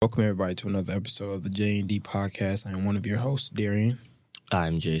Welcome, everybody, to another episode of the J&D Podcast. I am one of your hosts, Darian.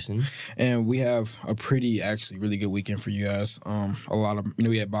 I'm Jason. And we have a really good weekend for you guys.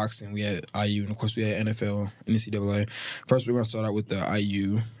 We had boxing, we had IU, and of course we had NFL and NCAA. First, we're going to start out with the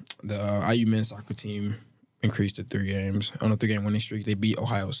IU. The IU men's soccer team increased to 3 games. On a 3-game winning streak, they beat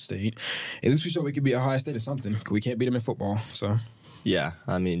Ohio State. At least we showed we could beat Ohio State in something, because we can't beat them in football. So, yeah,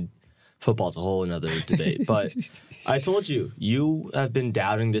 I mean, football's a whole another debate. But I told you have been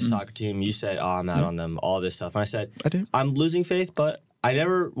doubting this soccer team. You said, I'm out on them, all this stuff. And I said, I did. I'm losing faith, but I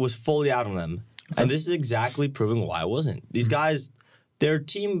never was fully out on them. Okay. And this is exactly proving why I wasn't. These guys, they're a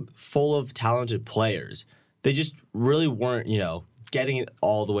team full of talented players. They just really weren't, getting it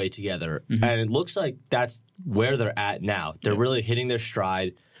all the way together. Mm-hmm. And it looks like that's where they're at now. They're really hitting their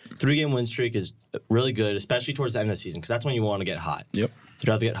stride. 3-game win streak is really good, especially towards the end of the season, because that's when you want to get hot. Yep. You'd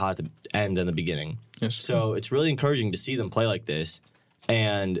rather get hot at the end than the beginning. Yes. So it's really encouraging to see them play like this.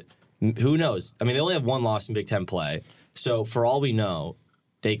 And who knows? I mean, they only have one loss in Big Ten play. So for all we know,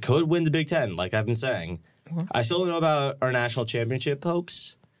 they could win the Big Ten, like I've been saying. Mm-hmm. I still don't know about our national championship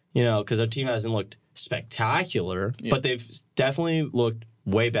hopes, because our team hasn't looked spectacular, but they've definitely looked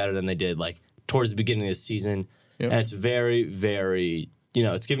way better than they did, towards the beginning of the season. Yep. And it's very, very,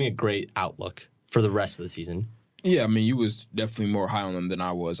 it's giving a great outlook for the rest of the season. Yeah, I mean, you was definitely more high on them than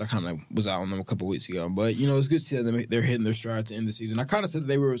I was. I kind of was out on them a couple weeks ago. But, it's good to see that they're hitting their stride to end the season. I kind of said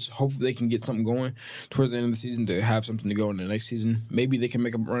they were hopefully they can get something going towards the end of the season to have something to go in the next season. Maybe they can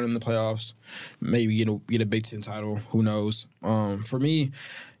make a run in the playoffs. Maybe get a Big Ten title. Who knows? For me,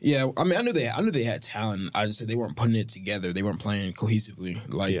 yeah, I mean, I knew they had talent. I just said they weren't putting it together. They weren't playing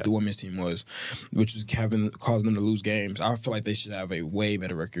cohesively like the women's team was, which is causing them to lose games. I feel like they should have a way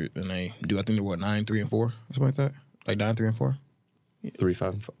better record than they do. I think they're 9-3-4, something like that. Like 9-3-4,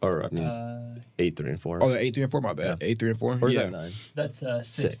 3-5, or 8-3-4. Oh, they're 8-3-4. My bad. 8-3-4. Or is that 9? That's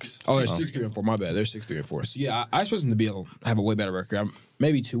 6. Oh, they're 6-3-4. My bad. They're 6-3-4. So yeah, I expect them to be able to have a way better record.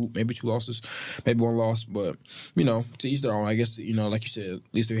 Maybe two losses, maybe 1 loss, but to each their own. I guess like you said, at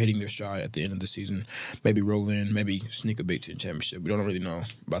least they're hitting their stride at the end of the season. Maybe roll in, maybe sneak a Big Ten championship. We don't really know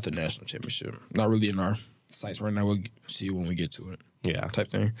about the national championship. Not really in our sights right now. We'll see when we get to it. Yeah. Type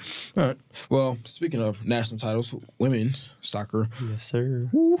thing. All right. Well, speaking of national titles, women's soccer. Yes, sir.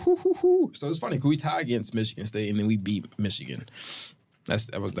 Woo-hoo-hoo-hoo. So it's funny. We tie against Michigan State, and then we beat Michigan. That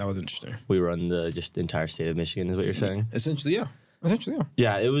was interesting. We run the entire state of Michigan is what you're saying? Essentially, yeah.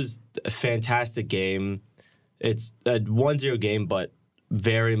 Yeah, it was a fantastic game. It's a 1-0 game, but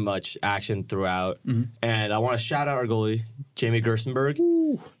very much action throughout. Mm-hmm. And I want to shout out our goalie, Jamie Gerstenberg.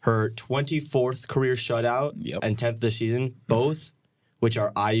 Ooh. Her 24th career shutout and 10th this season, both which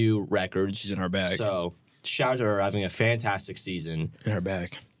are IU records. She's in her bag. So shout out to her having a fantastic season. In her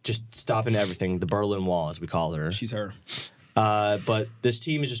bag. Just stopping everything, the Berlin Wall, as we call her. She's her. But this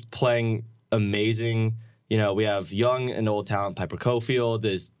team is just playing amazing. We have young and old talent. Piper Cofield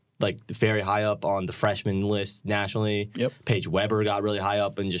is very high up on the freshman list nationally. Yep. Paige Weber got really high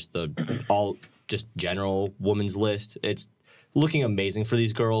up in just the general women's list. It's looking amazing for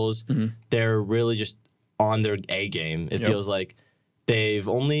these girls. Mm-hmm. They're really just on their A game. It feels like they've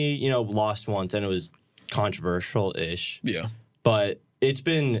only lost once, and it was controversial-ish. Yeah. But it's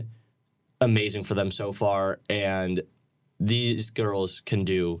been amazing for them so far, and these girls can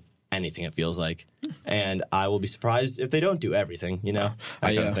do anything, it feels like. And I will be surprised if they don't do everything, that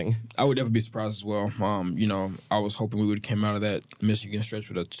kind of thing. I would definitely be surprised as well. I was hoping we would have came out of that Michigan stretch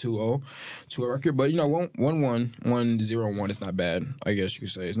with a 2-0 record. But, 1-1, 1-0-1 is not bad, I guess you could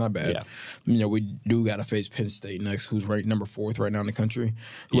say. It's not bad. Yeah. We do got to face Penn State next, who's ranked number 4th right now in the country,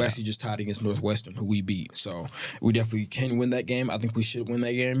 who actually just tied against Northwestern, who we beat. So we definitely can win that game. I think we should win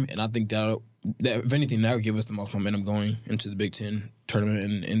that game. And I think that if anything, that would give us the most momentum going into the Big Ten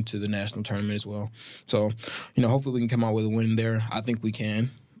tournament and into the national tournament as well. So, hopefully we can come out with a win there. I think we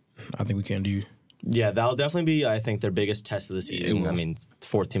can. Do you? Yeah, that'll definitely be, I think, their biggest test of the season. I mean,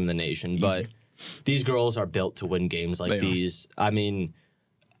 4th team in the nation. Easy. But these girls are built to win games like these. I mean,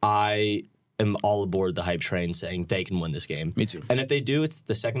 I am all aboard the hype train saying they can win this game. Me too. And if they do, it's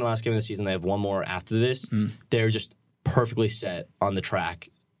the second to last game of the season. They have one more after this. They're just perfectly set on the track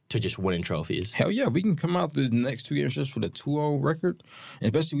to just winning trophies. Hell yeah, if we can come out the next 2 games just with a 2-0 record, and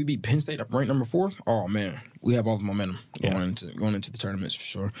especially we beat Penn State up ranked number 4th, oh man, we have all the momentum going into the tournaments for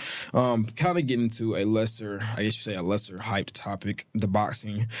sure. Kind of getting to a lesser hyped topic, the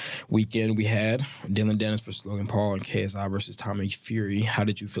boxing weekend we had. Dylan Dennis versus Logan Paul and KSI versus Tommy Fury. How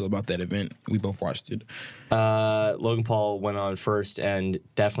did you feel about that event? We both watched it. Logan Paul went on first and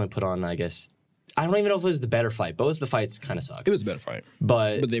definitely put on, I guess, I don't even know if it was the better fight. Both the fights kind of sucked. It was a better fight.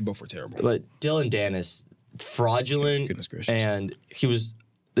 But they both were terrible. But Dylan Dennis, fraudulent. Goodness gracious. And he was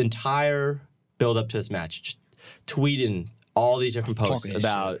the entire build up to this match, just tweeting all these different posts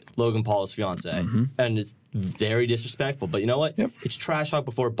about Logan Paul's fiance, and it's very disrespectful. But you know what? Yep. It's trash talk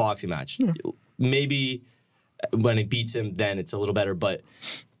before a boxing match. Yeah. Maybe when he beats him, then it's a little better. But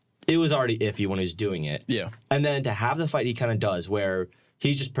it was already iffy when he was doing it. Yeah. And then to have the fight he kind of does, where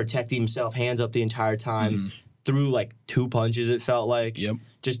he's just protecting himself, hands up the entire time, threw like 2 punches. It felt like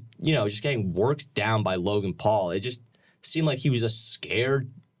just getting worked down by Logan Paul. It just seemed like he was a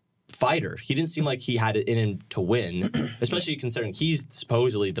scared fighter. He didn't seem like he had it in him to win, especially considering he's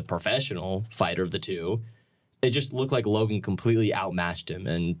supposedly the professional fighter of the two. It just looked like Logan completely outmatched him,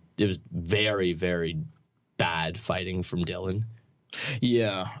 and it was very, very bad fighting from Dylan.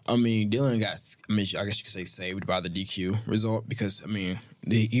 Yeah, I mean, Dylan got, I guess you could say saved by the DQ result because, I mean,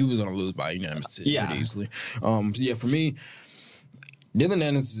 he was going to lose by unanimous decision pretty easily. So yeah, for me, Dylan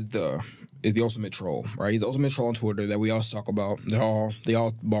Ennis is the ultimate troll, right? He's the ultimate troll on Twitter that we all talk about. They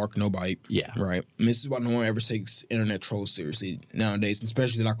all bark, no bite. Yeah. Right? And this is why no one ever takes internet trolls seriously nowadays, and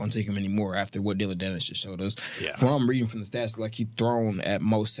especially they're not going to take him anymore after what Dylan Dennis just showed us. Yeah. From what I'm reading from the stats, like he's thrown at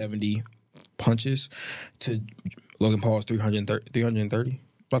most 70 punches to Logan Paul's 330.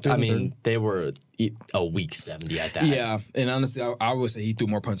 I mean, they were a weak 70 at that. Yeah, and honestly, I would say he threw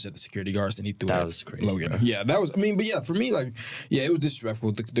more punches at the security guards than he threw at Logan. Bro. Yeah, that was. I mean, but yeah, for me, like, yeah, it was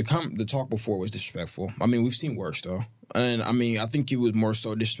disrespectful. The talk before was disrespectful. I mean, we've seen worse though, and I mean, I think it was more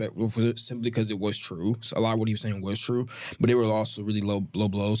so disrespectful simply because it was true. So a lot of what he was saying was true, but they were also really low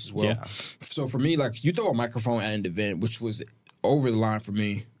blows as well. Yeah. So for me, like, you throw a microphone at an event, which was over the line for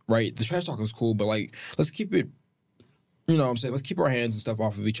me. Right, the trash talk was cool, but like, let's keep it. You know what I'm saying? Let's keep our hands and stuff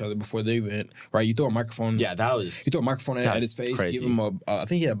off of each other before the event, right? You throw a microphone. Yeah, you throw a microphone at his face, crazy. Give him a. I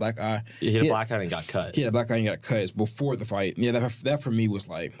think he had a black eye. He had a black eye and got cut. He had a black eye and got cut before the fight. Yeah, that for me was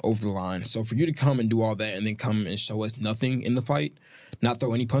like over the line. So for you to come and do all that and then come and show us nothing in the fight, not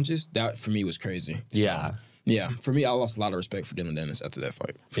throw any punches, that for me was crazy. Yeah. So, yeah, for me, I lost a lot of respect for Dylan Dennis after that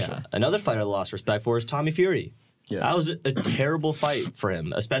fight. For sure. Another fighter I lost respect for is Tommy Fury. Yeah. That was a terrible fight for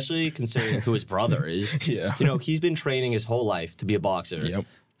him, especially considering who his brother is. Yeah. You know, he's been training his whole life to be a boxer. Yep.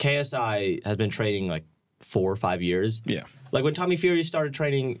 KSI has been training like 4 or 5 years. Yeah. Like when Tommy Fury started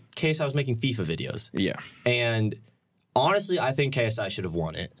training, KSI was making FIFA videos. Yeah. And honestly, I think KSI should have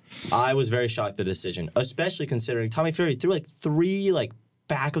won it. I was very shocked at the decision, especially considering Tommy Fury threw like 3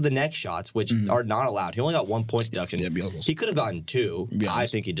 back of the neck shots, which are not allowed. He only got 1 point deduction. Yeah, he could have gotten 2. I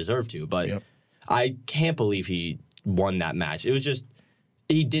think he deserved to, but I can't believe he won that match. It was just,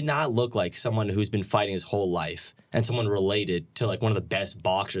 he did not look like someone who's been fighting his whole life and someone related to like one of the best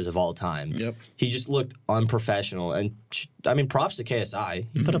boxers of all time. Yep. He just looked unprofessional, and I mean, props to KSI.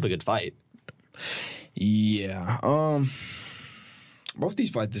 He put up a good fight. Yeah. Both these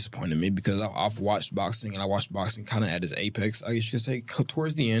fights disappointed me because I've watched boxing, and I watched boxing kind of at its apex, I guess you could say,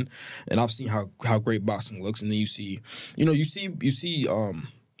 towards the end, and I've seen how great boxing looks, and then you see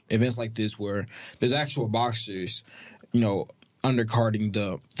events like this where there's actual boxers, undercarding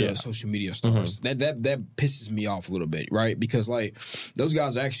the social media stars. That pisses me off a little bit, right? Because like those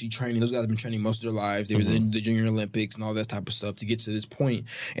guys are actually training. Those guys have been training most of their lives. They were in the Junior Olympics and all that type of stuff to get to this point.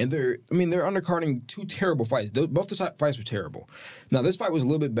 And they're undercarding 2 terrible fights. Both the fights were terrible. Now this fight was a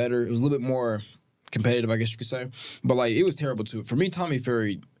little bit better. It was a little bit more competitive, I guess you could say. But like it was terrible too. For me, Tommy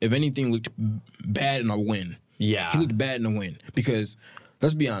Fury, if anything, looked bad in a win. Yeah, he looked bad in a win because.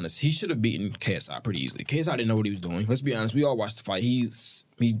 Let's be honest. He should have beaten KSI pretty easily. KSI didn't know what he was doing. Let's be honest. We all watched the fight. He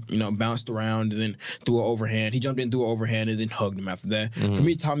bounced around and then threw an overhand. He jumped in, threw an overhand, and then hugged him after that. For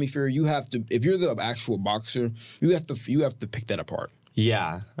me, Tommy Fury, you have to. If you're the actual boxer, you have to pick that apart.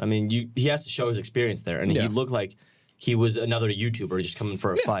 Yeah, I mean, he has to show his experience there, and he looked like he was another YouTuber just coming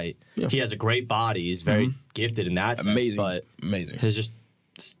for a fight. Yeah. He has a great body. He's very gifted in that sense, but his just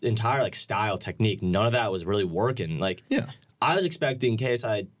entire style, technique, none of that was really working. I was expecting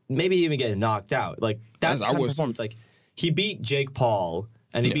KSI maybe even get knocked out. Like, that's the kind of performance. Like, he beat Jake Paul,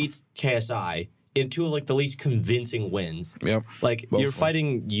 and he beats KSI in 2 of, the least convincing wins. Yep. Like, you're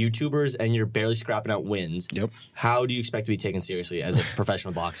fighting YouTubers, and you're barely scrapping out wins. Yep. How do you expect to be taken seriously as a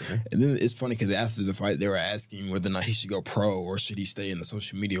professional boxer? And then it's funny, because after the fight, they were asking whether or not he should go pro, or should he stay in the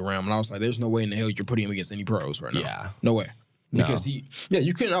social media realm. And I was like, there's no way in the hell you're putting him against any pros right now. Yeah. No way. Because you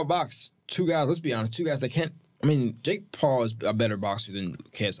couldn't outbox 2 guys, let's be honest, 2 guys that can't. I mean, Jake Paul is a better boxer than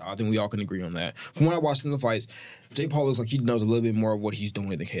KSI. I think we all can agree on that. From when I watched in the fights, J. Paul looks like he knows a little bit more of what he's doing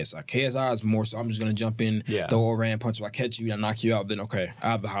than KSI. KSI is more so, I'm just going to jump in, throw overhand punch. If I catch you, I knock you out, then okay,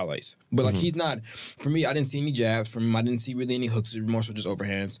 I have the highlights. But, like, he's not, for me, I didn't see any jabs from him. I didn't see really any hooks. It was more so just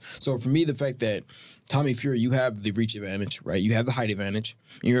overhands. So, for me, the fact that Tommy Fury, you have the reach advantage, right? You have the height advantage.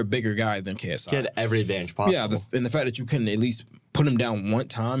 You're a bigger guy than KSI. He had every advantage possible. Yeah, and the fact that you couldn't at least put him down one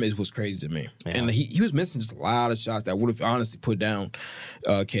time was crazy to me. Yeah. And he was missing just a lot of shots that would have honestly put down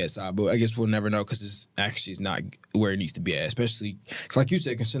KSI. But I guess we'll never know because his accuracy is not where it needs to be at. Especially, like you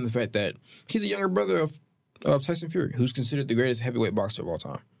said, considering the fact that he's a younger brother of Tyson Fury, who's considered the greatest heavyweight boxer of all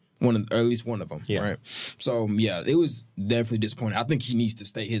time. Or at least one of them, right? So, yeah, it was definitely disappointing. I think he needs to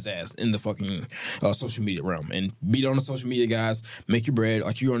stay his ass in the fucking social media realm and beat on the social media guys, make your bread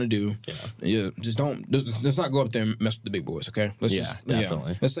like you're going to do. Yeah, just let's not go up there and mess with the big boys, okay?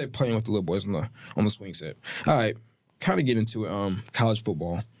 Definitely. Let's stay playing with the little boys on the swing set. All right, kind of get into college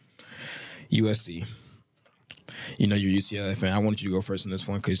football, USC. You know, you're a UCLA fan. I wanted you to go first on this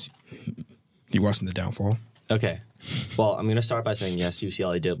one because you're watching the downfall. Okay. Well, I'm going to start by saying, yes,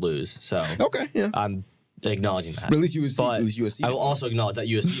 UCLA did lose. So okay, yeah. I'm acknowledging that. But at least USC. I will also acknowledge that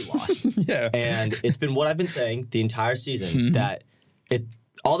USC lost. Yeah. And it's been what I've been saying the entire season that it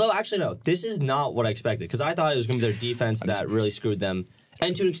 – although, actually, no, this is not what I expected because I thought it was going to be their defense that really screwed them.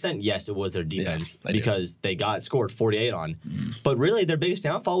 And to an extent, yes, it was their defense because they got scored 48 on. But really, their biggest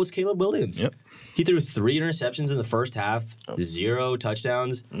downfall was Caleb Williams. Yep. He threw 3 interceptions in the first half, 0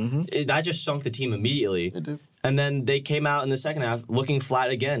 touchdowns. That just sunk the team immediately. It did. And then they came out in the second half looking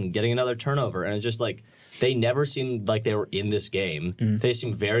flat again, getting another turnover. And it's just like they never seemed like they were in this game. They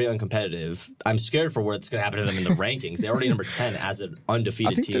seemed very uncompetitive. I'm scared for what's going to happen to them in the rankings. They're already number 10 as an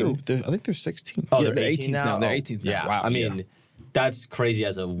undefeated team. I think they're 16. Oh, they're 18 now? They're 18th now. Yeah. Wow. I mean, that's crazy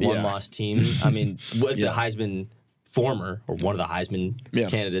as a one-loss team. I mean, with the Heisman former or one of the Heisman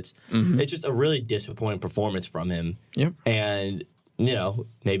candidates, it's just a really disappointing performance from him. Yep. And you know,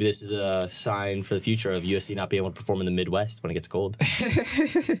 maybe this is a sign for the future of USC not being able to perform in the Midwest when it gets cold.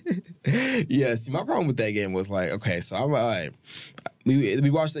 Yeah, see, my problem with that game was like, okay, so I'm all right. We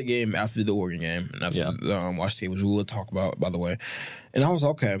watched that game after the Oregon game, and that's watched the game, which we will talk about, by the way. And I was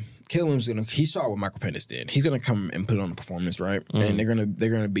okay. Caleb Williams he saw what Michael Penix did. He's gonna come and put on a performance, right? And they're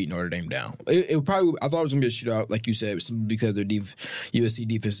gonna beat Notre Dame down. It probably I thought it was gonna be a shootout, like you said, because their USC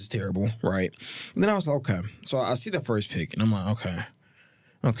defense is terrible, right? And then I was like, okay. So I see the first pick, and I'm like,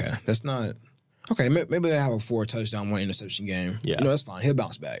 okay, that's not. Okay, maybe they have a 4 touchdown, 1 interception game. Yeah, you know, that's fine. He'll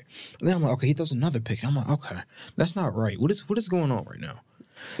bounce back. And then I'm like, okay, he throws another pick, and I'm like, okay, that's not right. What is going on right now?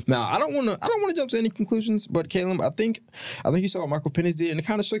 Now, I don't want to jump to any conclusions, but Caleb, I think you saw what Michael Penix did, and it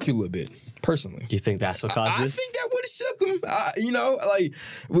kind of shook you a little bit, personally. You think that's what caused this? I think that would have shook him. You know, like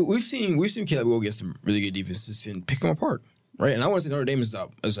we've seen Caleb go against some really good defenses and pick them apart, right? And I want to say Notre Dame is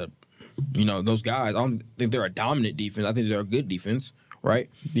a you know, those guys. I don't think they're a dominant defense. I think they're a good defense.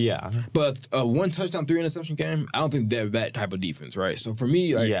 Right? Yeah. But 1 touchdown, 3 interception game, I don't think they're that type of defense, right? So for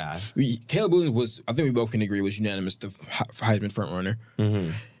me, Caleb Williams was, I think we both can agree, was unanimous the Heisman front runner.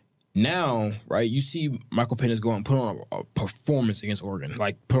 Now, right, you see Michael Penix go and put on a performance against Oregon.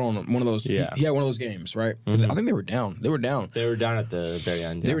 Like, put on one of those. Yeah. He had one of those games, right? I think they were down. They were down at the very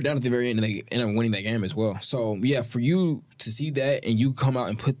end. They were down at the very end, and they ended up winning that game as well. So, yeah, for you to see that and you come out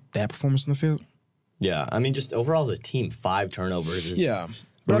and put that performance on the field. Yeah, I mean, just overall as a team, 5 turnovers is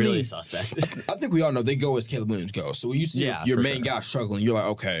really suspect. I think we all know they go as Caleb Williams goes. So when you see your main guy struggling, you're like,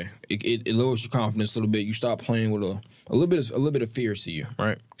 okay, it lowers your confidence a little bit. You stop playing with a little bit of fear to you,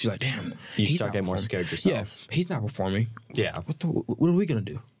 right? You're like, damn, you start getting more scared yourself. Yeah, he's not performing. Yeah, what are we gonna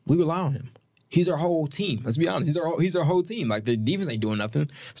do? We rely on him. He's our whole team. Let's be honest. He's our whole team. Like the defense ain't doing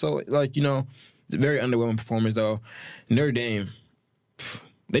nothing. So like very underwhelming performance though. Notre Dame.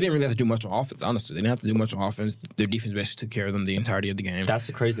 They didn't really have to do much on offense, honestly. They didn't have to do much on offense. Their defense basically took care of them the entirety of the game. That's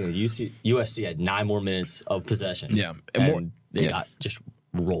the crazy thing. USC had 9 more minutes of possession. Yeah. And they got just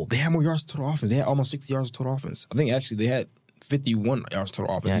rolled. They had more yards total offense. They had almost 60 yards of total offense. I think actually they had 51 yards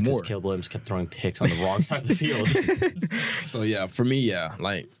total offense. Yeah, because Caleb Williams kept throwing picks on the wrong side of the field. So, yeah, for me,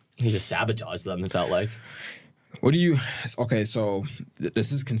 like... He just sabotaged them, it felt like. What do you... Okay, so does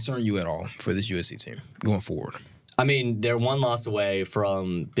this concern you at all for this USC team going forward? I mean, they're 1 loss away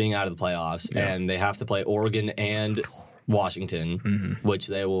from being out of the playoffs, and they have to play Oregon and Washington, which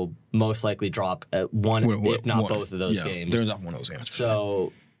they will most likely drop at one, if not both of those games. They're not one of those games.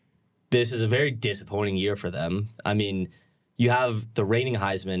 So this is a very disappointing year for them. I mean, you have the reigning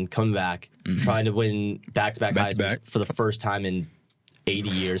Heisman coming back, trying to win back-to-back Heisman for the first time in 80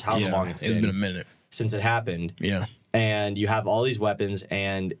 years, however long it's been a minute since it happened. Yeah. And you have all these weapons,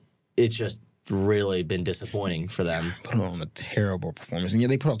 and it's just really been disappointing for them. Put on a terrible performance. And yeah,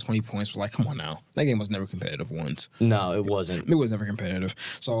 they put up 20 points, but like, come on now. That game was never competitive once. No, it wasn't. It was never competitive.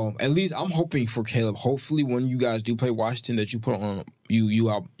 So at least I'm hoping for Caleb. Hopefully when you guys do play Washington that you put on you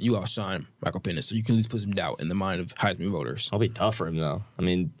outshine Michael Penix. So you can at least put some doubt in the mind of Heisman voters. It'll be tough for him though. I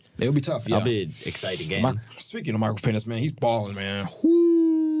mean, it'll be tough, yeah. It'll be an exciting game. Speaking of Michael Penix, man, he's balling, man.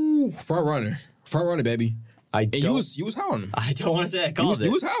 Whoo! Front runner, baby. You was high on him. I don't want to say I called it.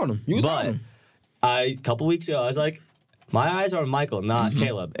 You was high on him. A couple weeks ago, I was like, my eyes are on Michael, not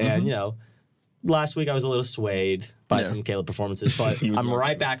Caleb. And, last week I was a little swayed by some Caleb performances, but I'm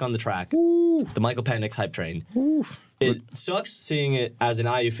right back on the track. Ooh. The Michael Penix hype train. It sucks seeing it as an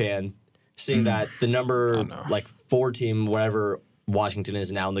IU fan, seeing that the number 4 team, whatever Washington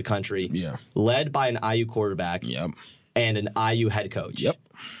is now in the country, led by an IU quarterback and an IU head coach.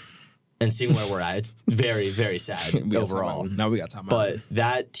 And seeing where we're at, it's very, very sad overall. Now we got time. But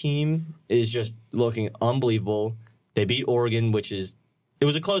that team is just looking unbelievable. They beat Oregon, it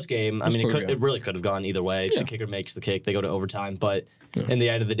was a close game. I mean, it really could have gone either way. The kicker makes the kick. They go to overtime. But in the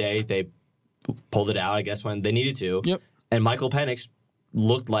end of the day, they pulled it out, I guess, when they needed to. And Michael Penix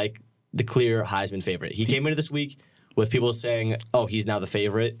looked like the clear Heisman favorite. He came into this week with people saying, oh, he's now the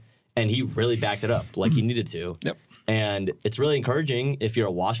favorite. And he really backed it up like he needed to. And it's really encouraging if you're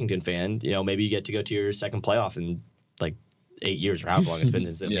a Washington fan. Maybe you get to go to your second playoff in like 8 years or however long it's been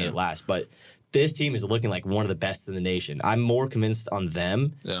since it made it last. But this team is looking like one of the best in the nation. I'm more convinced on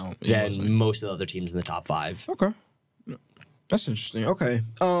them than most of the other teams in the top 5. Okay. That's interesting. Okay.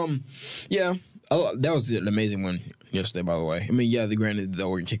 That was an amazing one yesterday, by the way. I mean, granted, the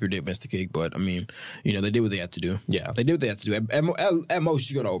Oregon kicker did miss the kick, but, I mean, they did what they had to do. Yeah. They did what they had to do. At most,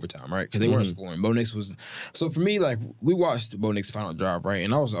 you go to overtime, right? Because they weren't scoring. Bo Nix was... So, for me, like, we watched Bo Nix's final drive, right?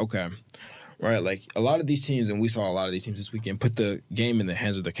 And I was like, okay... Right, like a lot of these teams, and we saw a lot of these teams this weekend, put the game in the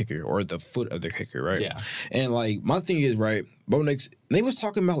hands of the kicker or the foot of the kicker, right? Yeah. And like my thing is, right, Bo Nix, they was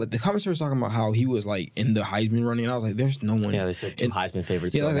talking about, like the commentator was talking about how he was like in the Heisman running, and I was like, there's no one. Yeah, they said 2 Heisman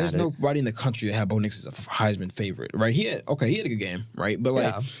favorites. Yeah, like, there's nobody in the country that had Bo Nix as a Heisman favorite, right? He had a good game, right? But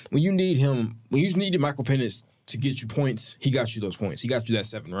like when you needed Michael Penix to get you points, he got you those points. He got you that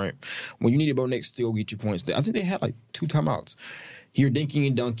 7, right? When you needed Bo Nix to still get you points, I think they had like 2 timeouts. You're dinking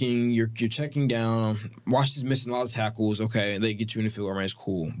and dunking. You're checking down. Washington's missing a lot of tackles. Okay, they get you in the field range.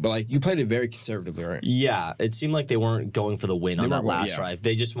 Cool. But, like, you played it very conservatively, right? Yeah. It seemed like they weren't going for the win on that last drive.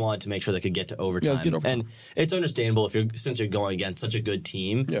 They just wanted to make sure they could get to overtime. Let's get overtime. And it's understandable since you're going against such a good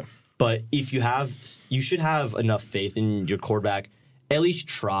team. Yeah. But if you should have enough faith in your quarterback, at least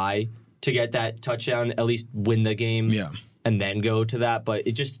try to get that touchdown, at least win the game. Yeah. And then go to that. But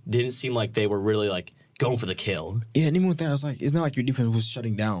it just didn't seem like they were really, like, going for the kill. Yeah, and even with that, I was like, it's not like your defense was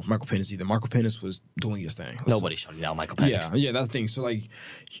shutting down Michael Penix either. Michael Penix was doing his thing. Nobody's shutting down Michael Penix. Yeah, that's the thing. So, like,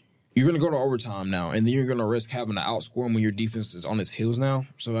 you're going to go to overtime now, and then you're going to risk having to outscore him when your defense is on its heels now.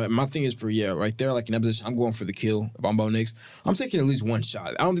 So, my thing is right there, like in that position, I'm going for the kill. If I'm Bo Nix, I'm taking at least one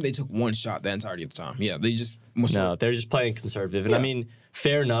shot. I don't think they took one shot the entirety of the time. Yeah, they just... they're just playing conservative. And, I mean,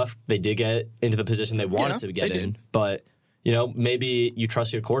 fair enough, they did get into the position they wanted to get in. But... maybe you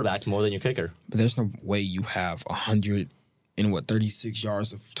trust your quarterback more than your kicker. But there's no way you have 36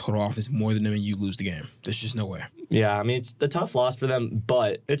 yards of total offense more than them and you lose the game. There's just no way. Yeah, I mean, it's a tough loss for them,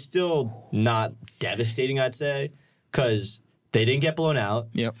 but it's still not devastating, I'd say, because they didn't get blown out.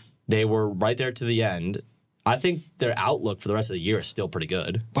 Yep. They were right there to the end. I think their outlook for the rest of the year is still pretty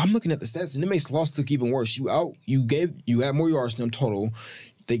good. But I'm looking at the stats, and it makes the loss look even worse. You had more yards than them total.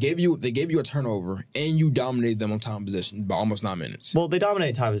 They gave you a turnover, and you dominated them on time possession by almost 9 minutes. Well, they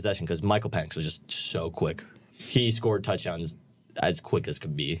dominated time possession because Michael Penix was just so quick. He scored touchdowns as quick as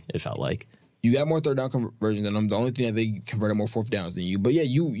could be, it felt like. You got more third down conversion than them. The only thing that they converted more fourth downs than you. But, yeah,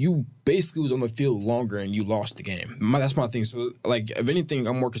 you basically was on the field longer, and you lost the game. That's my thing. So, like, if anything,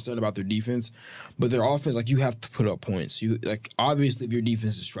 I'm more concerned about their defense. But their offense, like, you have to put up points. Obviously, if your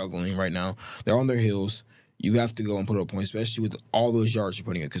defense is struggling right now, they're on their heels. You have to go and put up points, especially with all those yards you're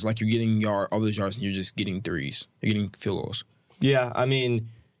putting in. Because, like, you're getting all those yards and you're just getting threes. You're getting field goals. Yeah, I mean,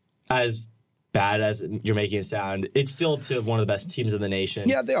 as bad as you're making it sound, it's still to one of the best teams in the nation.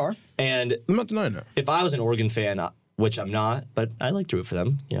 Yeah, they are. And I'm not denying that. If I was an Oregon fan, which I'm not, but I like to root for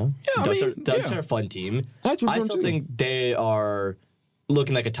them, Yeah, Ducks are a fun team. I still think they are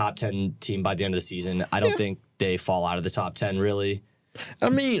looking like a top 10 team by the end of the season. I don't think they fall out of the top 10, really. I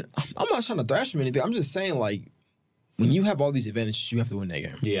mean, I'm not trying to thrash them or anything. I'm just saying, like, when you have all these advantages, you have to win that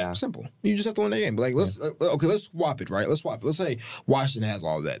game. Yeah. Simple. You just have to win that game. But, like, let's swap it, right? Let's swap it. Let's say Washington has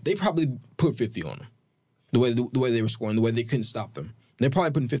all of that. They probably put 50 on them. The way they were scoring, the way they couldn't stop them. They're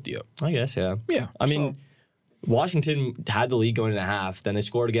probably putting 50 up. I guess, yeah. Yeah. I mean, Washington had the lead going into half, then they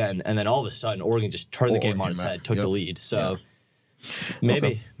scored again, and then all of a sudden, Oregon just turned the game on its head, took the lead. So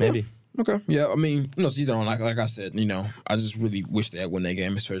maybe. Okay. Yeah, I mean, it's either on, like I said, I just really wish they had won that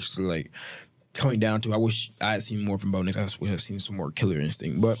game, especially, like, coming down to, I wish I had seen more from Bo Nix. I wish I'd seen some more killer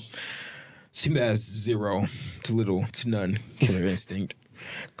instinct. But team that has zero to little to none killer instinct.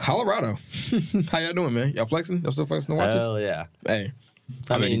 Colorado. How y'all doing, man? Y'all flexing? Y'all still flexing the watches? Hell yeah. Hey.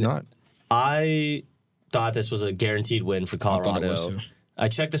 I mean, he's not. I thought this was a guaranteed win for Colorado. I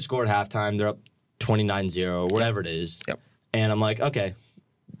checked the score at halftime. They're up 29-0, whatever it is. Yep. And I'm like, okay,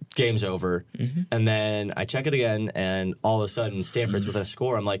 game's over. Mm-hmm. And then I check it again, and all of a sudden, Stanford's within a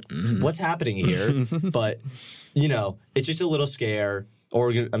score. I'm like, what's happening here? But, it's just a little scare.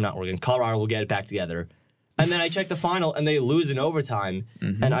 Colorado will get it back together. And then I check the final, and they lose in overtime.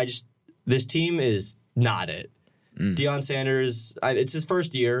 Mm-hmm. And this team is not it. Deion Sanders, it's his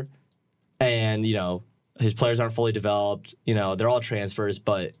first year, and, his players aren't fully developed. They're all transfers,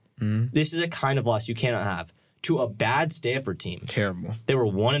 but this is a kind of loss you cannot have to a bad Stanford team. Terrible. They were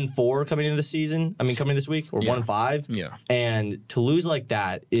 1-4 coming into the season. Coming this week, or 1-5. Yeah. And to lose like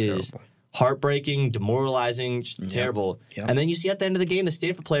that is heartbreaking, demoralizing, just terrible. Yep. And then you see at the end of the game the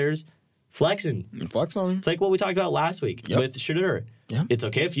Stanford players flexing. Flex on. It's like what we talked about last week with Shedeur. Yep. It's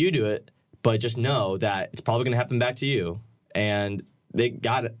okay if you do it, but just know that it's probably going to happen back to you. And it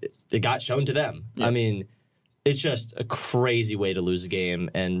got shown to them. Yep. It's just a crazy way to lose a game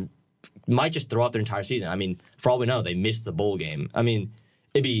and might just throw off their entire season. For all we know, they missed the bowl game.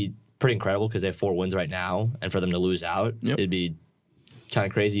 It'd be pretty incredible because they have 4 wins right now, and for them to lose out, it'd be kind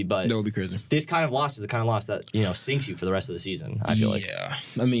of crazy. But that would be crazy. This kind of loss is the kind of loss that sinks you for the rest of the season. I feel like. Yeah,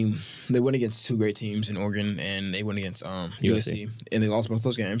 they went against 2 great teams in Oregon, and they went against USC, and they lost both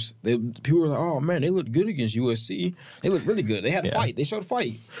those games. People were like, "Oh man, they looked good against USC. They looked really good. They had a fight. They showed a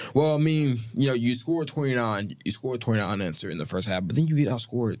fight." Well, you scored 29. You scored 29 unanswered in the first half, but then you get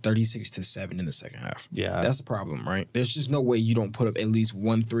outscored 36-7 in the second half. Yeah, that's the problem, right? There's just no way you don't put up at least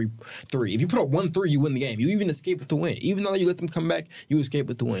 1-3. If you put up 1-3, you win the game. You even escape with the win. Even though you let them come back, you escape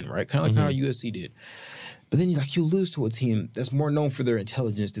with the win, right? Kind of like how USC did. But then you lose to a team that's more known for their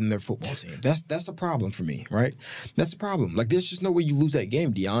intelligence than their football team. That's a problem for me, right? That's a problem. Like, there's just no way you lose that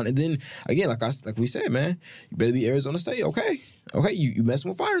game, Deion. And then again, like we said, man, you better be Arizona State. Okay, you messing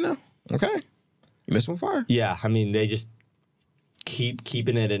with fire now. Okay, you messing with fire. Yeah, they just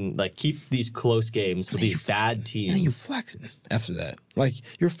keeping it and keep these close games with these bad teams. And you're flexing after that. Like,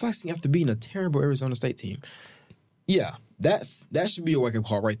 you're flexing after beating a terrible Arizona State team. Yeah, that should be a wake-up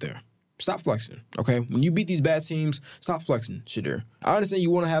call right there. Stop flexing, okay? When you beat these bad teams, stop flexing, Shedeur. I understand you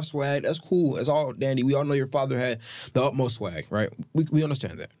want to have swag. That's cool. That's all, Dandy. We all know your father had the utmost swag, right? We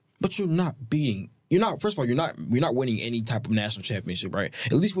understand that. But you're not beating. First of all, you're not winning any type of national championship, right?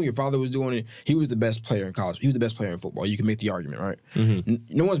 At least when your father was doing it, he was the best player in college. He was the best player in football. You can make the argument, right?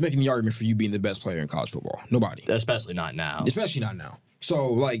 Mm-hmm. No one's making the argument for you being the best player in college football. Nobody. Especially not now.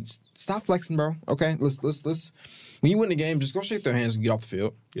 So, stop flexing, bro. Okay? Let's when you win the game, just go shake their hands and get off the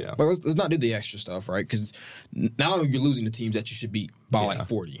field. Yeah. But let's not do the extra stuff, right? Because now you're losing the teams that you should beat by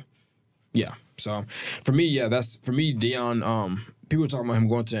 40. Yeah. So for me, Deion. People are talking about him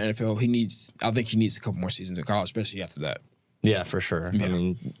going to the NFL. I think he needs a couple more seasons in college, especially after that. Yeah, for sure. Yeah.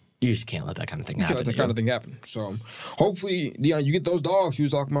 You just can't let that kind of thing happen. So hopefully, Deion, you get those dogs you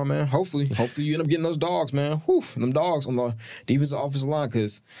was talking about, man. Hopefully you end up getting those dogs, man. Whew, them dogs on the defensive offensive line,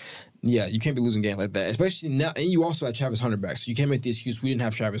 because yeah, you can't be losing games like that, especially now. And you also had Travis Hunter back, so you can't make the excuse we didn't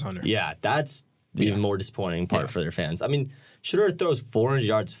have Travis Hunter. Yeah, that's the even more disappointing part for their fans. Shedeur throws 400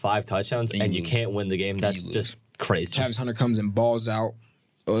 yards, 5 touchdowns, and you can't win the game. That's just crazy. Travis Hunter comes and balls out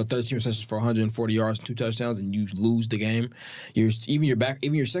 13 receptions for 140 yards, 2 touchdowns, and you lose the game.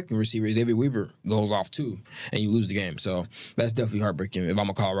 Even your second receiver, Xavier Weaver, goes off too, and you lose the game. So that's definitely heartbreaking if I'm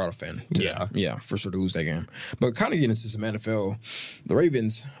a Colorado fan. Yeah, for sure to lose that game. But kind of getting into some NFL, the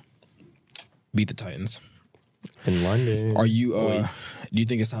Ravens beat the Titans in London. Are you? Do you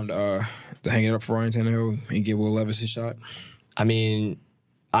think it's time to hang it up for Ryan Tannehill and give Will Levis his shot?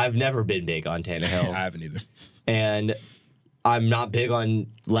 I've never been big on Tannehill. I haven't either, and I'm not big on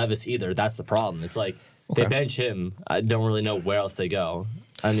Levis either. That's the problem. It's like they bench him. I don't really know where else they go.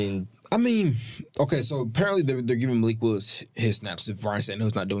 Okay, so apparently they're giving Malik Willis his snaps. If Ryan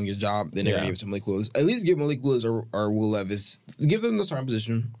Tannehill's not doing his job, then they're going to give it to Malik Willis. At least give Malik Willis or Will Levis. Give them the starting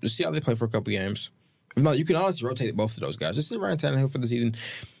position. Just see how they play for a couple games. If not, you can honestly rotate both of those guys. Just sit Ryan Tannehill for the season.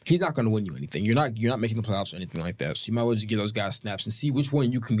 He's not going to win you anything. You're not making the playoffs or anything like that. So you might as well just give those guys snaps and see which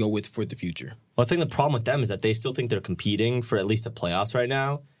one you can go with for the future. Well, I think the problem with them is that they still think they're competing for at least the playoffs right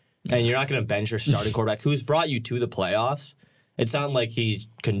now. And you're not going to bench your starting quarterback who's brought you to the playoffs. It's not like he's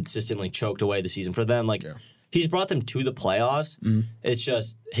consistently choked away the season for them. he's brought them to the playoffs. It's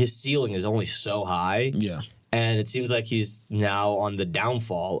just his ceiling is only so high. Yeah. And it seems like he's now on the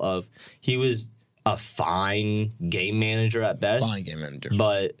downfall of he was a fine game manager at best. Fine game manager.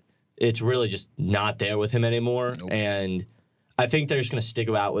 But it's really just not there with him anymore. Nope. And I think they're just going to stick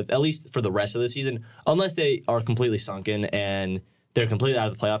about with, at least for the rest of the season, unless they are completely sunken and they're completely out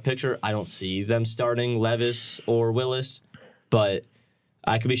of the playoff picture. I don't see them starting Levis or Willis, but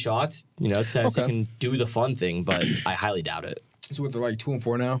I could be shocked. Tennessee can do the fun thing, but I highly doubt it. So they're like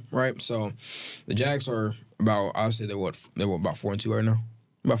 2-4 now, right? So the Jags are about, obviously they're about 4-2 right now.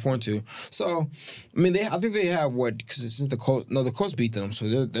 About 4-2. So, I mean, I think they have because since the Colts beat them,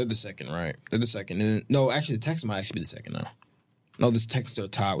 so they're the second, right? They're the second. And no, actually, the Texans might actually be the second now. No, the Texans are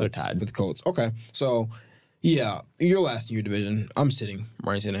tied with the Colts. Okay, so yeah, you're last in your division. I'm sitting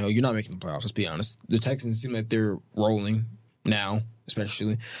Ryan Tannehill. You're not making the playoffs. Let's be honest. The Texans seem like they're rolling now,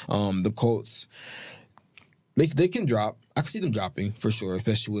 especially the Colts. They can drop. I can see them dropping for sure,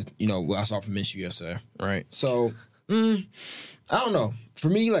 especially with what I saw from Minshew yesterday, right? So I don't know. For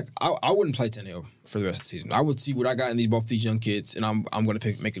me, like I wouldn't play Tannehill for the rest of the season. I would see what I got in both these young kids, and I'm going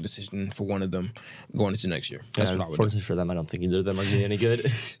to make a decision for one of them going into next year. That's what I would do. Unfortunately for them, I don't think either of them are getting any good.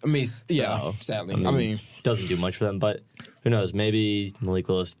 I mean, yeah, sadly. I mean, doesn't do much for them, but who knows? Maybe Malik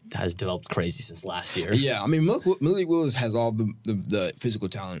Willis has developed crazy since last year. Yeah, I mean, Malik Willis has all the physical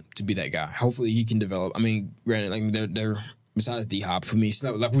talent to be that guy. Hopefully, he can develop. I mean, granted, like they're besides D-Hop, for me, it's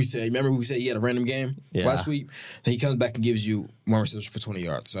not, like we said, remember we said he had a random game last week? And he comes back and gives you one reception for 20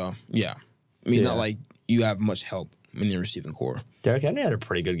 yards. So, yeah. I mean, it's not like you have much help in your receiving core. Derrick Henry had a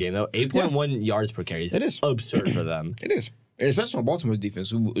pretty good game, though. 8.1 yards per carry. It is absurd for them. It is. And especially on Baltimore's defense,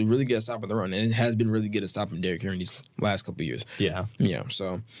 who really good at stopping the run. And it has been really good at stopping Derrick Henry these last couple of years. Yeah. Yeah,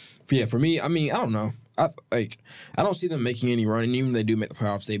 so, yeah, for me, I mean, I don't know. I don't see them making any run. And even if they do make the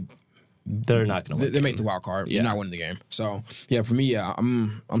playoffs, they're not going to win. They make the wild card. Yeah. You're not winning the game. So, yeah, for me, yeah,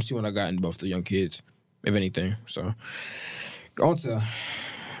 I'm seeing what I got in both the young kids, if anything. So, on to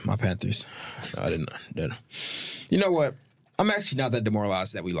my Panthers. No, I didn't. You know what? I'm actually not that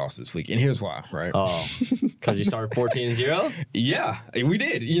demoralized that we lost this week, and here's why, right? Oh, because you started 14-0? Yeah, we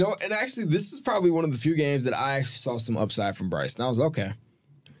did. And actually, this is probably one of the few games that I actually saw some upside from Bryce. And I was like, okay.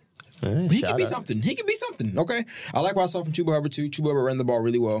 He could be something. He could be something. Okay. I like what I saw from Chuba Hubbard, too. Chuba Hubbard ran the ball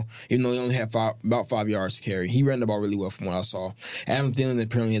really well, even though he only had about 5 yards to carry. He ran the ball really well from what I saw. Adam Thielen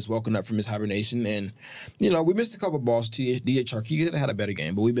apparently has woken up from his hibernation. And, we missed a couple of balls to DJ Chark. He could have had a better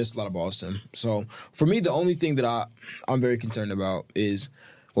game, but we missed a lot of balls to him. So, for me, the only thing that I'm very concerned about is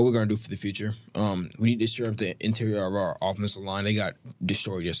what we're going to do for the future. We need to shore up the interior of our offensive line. They got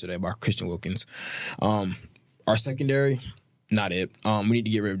destroyed yesterday by Christian Wilkins. Our secondary, not it. We need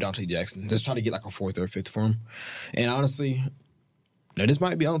to get rid of Dante Jackson. Let's try to get like a 4th or 5th for him. And honestly, now this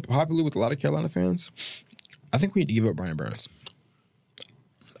might be unpopular with a lot of Carolina fans. I think we need to give up Brian Burns.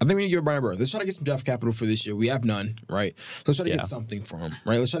 Let's try to get some draft capital for this year. We have none, right? So let's try to get something for him,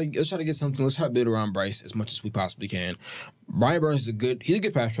 right? Let's try to get something. Let's try to build around Bryce as much as we possibly can. Brian Burns is a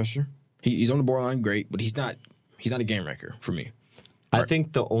good pass rusher. He's on the borderline great, but he's not a game wrecker for me. I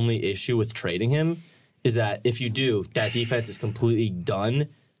think the only issue with trading him is that if you do, that defense is completely done.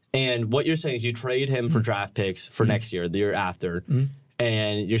 And what you're saying is you trade him for draft picks for next year, the year after,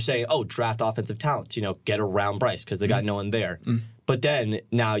 and you're saying, draft offensive talent, get around Bryce because they got no one there. But then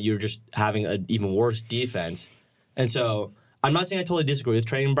now you're just having an even worse defense. And so I'm not saying I totally disagree with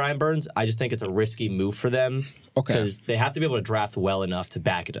trading Brian Burns. I just think it's a risky move for them because they have to be able to draft well enough to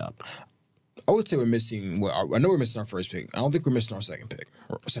back it up. I would say we're missing. I know we're missing our first pick. I don't think we're missing our second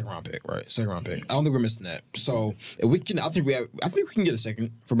round pick, right? Second round pick. I don't think we're missing that. So if we can, I think we can get a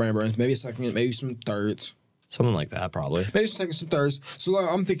second for Brian Burns. Maybe a second, maybe some thirds, something like that, probably. Maybe some seconds, some thirds. So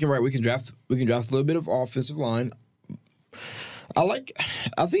I'm thinking, right, we can draft a little bit of offensive line.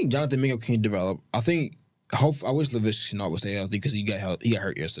 I think Jonathan Mingo can develop. I wish Lavish Shenault would stay healthy because he got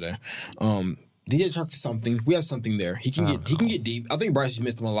hurt yesterday. DJ Chark is something. We have something there. He can get deep. I think Bryce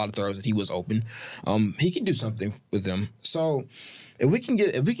missed him a lot of throws that he was open. He can do something with them. So if we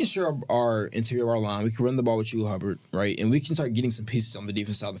can shore up our interior of our line, we can run the ball with Chuba Hubbard, right? And we can start getting some pieces on the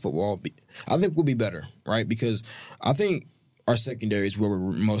defense side of the football. I think we'll be better, right? Because I think our secondary is where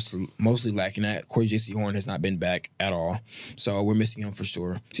we're mostly lacking at. Corey J.C. Horn has not been back at all, so we're missing him for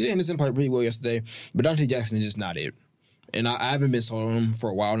sure. C.J. Henderson played pretty well yesterday, but Dante Jackson is just not it. And I haven't been sold on him for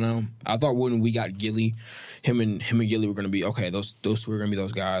a while now. I thought when we got Gilly, him and Gilly were going to be, okay, those two are going to be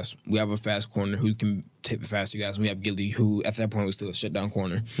those guys. We have a fast corner who can take the faster guys, and we have Gilly, who at that point was still a shutdown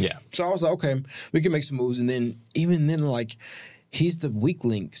corner. Yeah. So I was like, okay, we can make some moves. And then, even then, he's the weak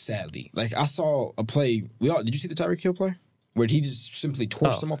link, sadly. I saw a play. Did you see the Tyreek Hill play? where he just simply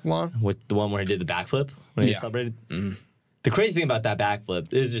torched him off the line. With the one where he did the backflip when he celebrated? Mm-hmm. The crazy thing about that backflip,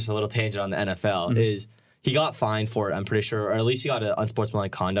 this is just a little tangent on the NFL, is he got fined for it, I'm pretty sure, or at least he got an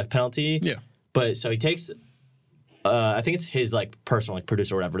unsportsmanlike conduct penalty. Yeah. But so he takes, I think it's his personal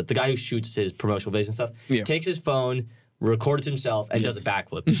producer or whatever, the guy who shoots his promotional videos and stuff, takes his phone, records himself, and does a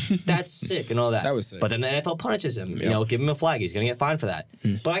backflip. That's sick and all that. That was sick. But then the NFL punishes him. Give him a flag. He's going to get fined for that.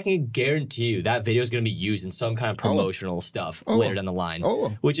 But I can guarantee you that video is going to be used in some kind of promotional stuff later down the line,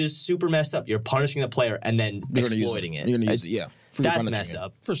 which is super messed up. You're punishing the player and then exploiting it. You're going to use it, That's messed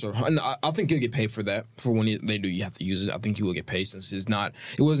up. For sure. And I think you'll get paid for that. For when they do, you have to use it. I think you will get paid since it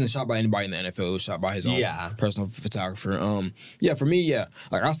wasn't shot by anybody in the NFL. It was shot by his own personal photographer. For me,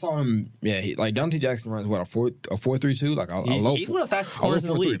 like I saw him, Dante Jackson runs, what, a 4.32? Like he's one of the fastest corners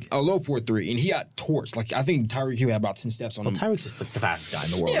in the league. A low 4.3. And he got torched. Like, I think Tyreek Hill had about 10 steps on him. Tyreek's just like the fastest guy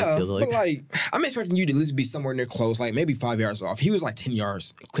in the world, it feels like. But I'm expecting you to at least be somewhere near close, like maybe 5 yards off. He was like 10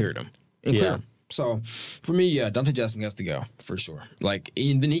 yards, cleared him. So for me, Dante Jackson has to go for sure.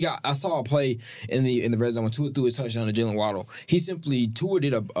 And then I saw a play in the red zone when Tua threw his touchdown to Jalen Waddle. Tua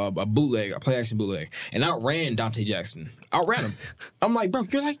did a bootleg, a play action bootleg, and outran Dante Jackson. Outran him. I'm like, bro,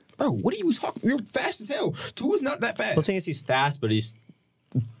 what are you talking? You're fast as hell. Tua's not that fast. Well, the thing is, he's fast, but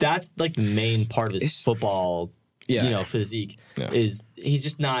that's like the main part of his football. Physique is he's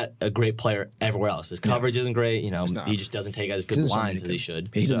just not a great player everywhere else. His coverage isn't great. He just doesn't take as good lines as he should.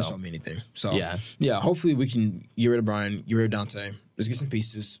 He doesn't show me anything. So hopefully we can get rid of Brian, get rid of Dante. Let's get some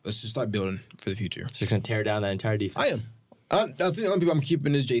pieces. Let's just start building for the future. Just gonna tear down that entire defense. I think the only people I'm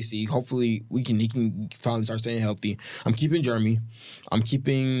keeping is JC. Hopefully he can finally start staying healthy. I'm keeping Jeremy. I'm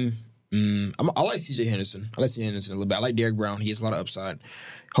keeping. I like CJ Henderson. I like CJ Henderson a little bit. I like Derrick Brown. He has a lot of upside.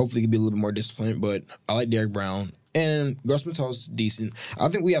 Hopefully he can be a little bit more disciplined, but I like Derrick Brown. And Gus Mato's decent. I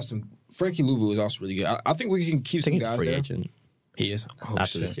think we have some. Frankie Louvu is also really good. I think we can keep some guys free there. Agent. He is.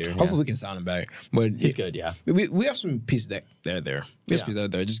 After this year. Hopefully we can sign him back. But he's good, yeah. We have some pieces that are there. We have some pieces that are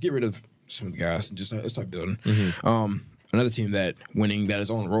there. Just get rid of some of the guys and just start building. Another team that is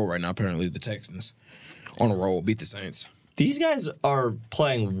on a roll right now, apparently, the Texans. On a roll, beat the Saints. These guys are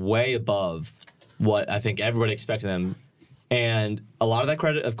playing way above what I think everybody expected them. And a lot of that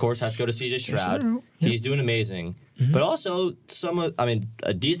credit, of course, has to go to C.J. Stroud. He's doing amazing. But also,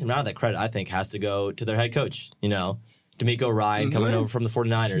 a decent amount of that credit, I think, has to go to their head coach. D'Amico Ryan coming over from the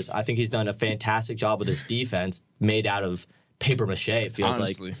 49ers. I think he's done a fantastic job with this defense made out of paper mache, it feels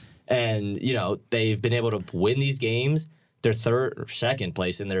like. And, they've been able to win these games. They're third or second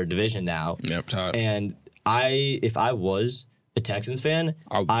place in their division now. Yep, tied. And if I was a Texans fan,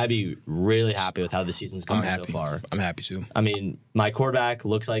 I'd be really happy with how the season's gone so far. I'm happy too. I mean, my quarterback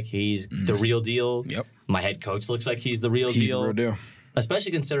looks like he's the real deal. Yep. My head coach looks like he's the real deal. The real deal.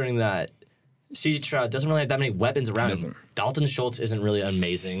 Especially considering that C.J. Stroud doesn't really have that many weapons around him. Dalton Schultz isn't really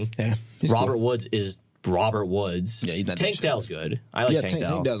amazing. Yeah. Robert Woods is Robert Woods. Yeah, he's not Tank Dell's good. I like Tank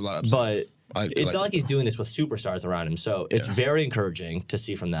Dell. Tank does a lot of upside. But it's not like he's doing this with superstars around him. So it's very encouraging to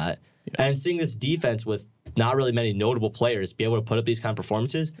see from that. Yeah. And seeing this defense with not really many notable players be able to put up these kind of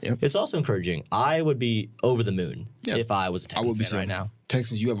performances, it's also encouraging. I would be over the moon if I was a Texans fan right now.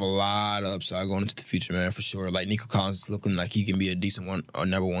 Texans, you have a lot of upside going into the future, man, for sure. Like, Nico Collins is looking like he can be a decent one or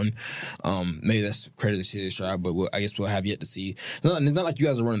number one. Maybe that's credit to CJ Stroud, but I guess we'll have yet to see. It's not like you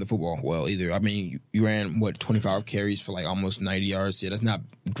guys are running the football well either. I mean, you ran, 25 carries for like almost 90 yards. Yeah, that's not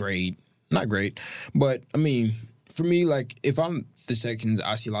great. Not great. But, I mean, for me, like, if I'm the Texans,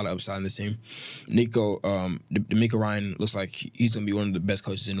 I see a lot of upside in this team. D'Amico Ryan looks like he's going to be one of the best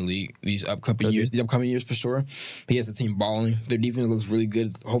coaches in the league these upcoming years for sure. He has the team balling. Their defense looks really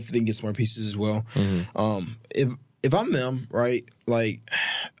good. Hopefully they can get some more pieces as well. If I'm them, right, like,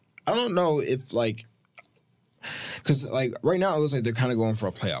 I don't know if, like, because, like, right now it looks like they're kind of going for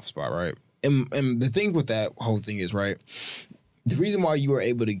a playoff spot, right? And the thing with that whole thing is, right, the reason why you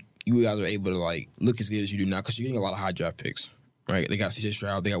guys are able to, like, look as good as you do now, because you're getting a lot of high draft picks, right? They got C.J.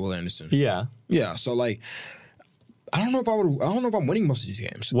 Stroud, they got Will Anderson. Yeah. Yeah, so, like, I don't know if I'm winning most of these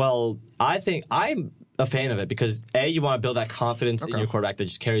games. Well, I think I'm a fan of it because, A, you want to build that confidence in your quarterback that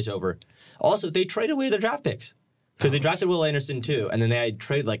just carries over. Also, they traded away their draft picks because they drafted Will Anderson, too, and then they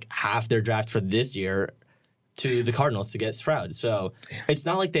traded, like, half their draft for this year to the Cardinals to get Stroud. So it's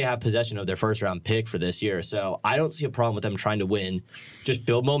not like they have possession of their first-round pick for this year. So I don't see a problem with them trying to win. Just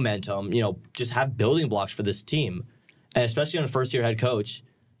build momentum, just have building blocks for this team. And especially on a first-year head coach,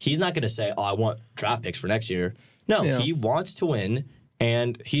 he's not going to say, I want draft picks for next year. No, he wants to win,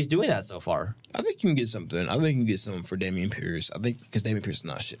 and he's doing that so far. I think you can get something. I think you can get something for Dameon Pierce. I think because Dameon Pierce is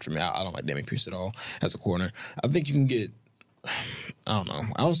not shit for me. I don't like Dameon Pierce at all as a corner. I think you can get I don't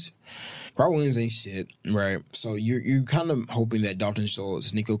know. Carl Williams ain't shit, right? So you're kind of hoping that Dalton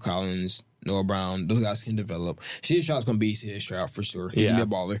Schultz, Nico Collins, Noah Brown, those guys can develop. C.J. Stroud's gonna be C.J. Stroud for sure. He's gonna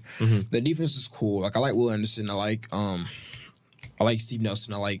be a baller. Mm-hmm. The defense is cool. Like I like Will Anderson. I like Steve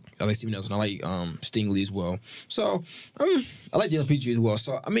Nelson. I like Steve Nelson. I like Stingley as well. So I like Jalen Petrie as well.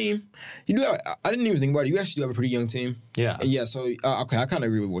 So I mean, you do. I didn't even think about it. You actually do have a pretty young team. Yeah. And yeah. So okay, I kind of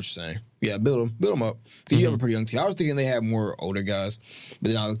agree with what you're saying. Yeah, build them up. Because you have a pretty young team. I was thinking they had more older guys, but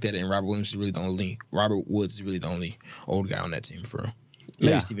then I looked at it and Robert Woods is really the only old guy on that team for real.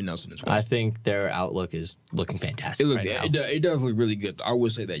 Maybe Steven Nelson as well. I think their outlook is looking fantastic. It does look really good. I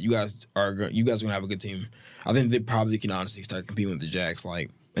would say that you guys are going to have a good team. I think they probably can honestly start competing with the Jags like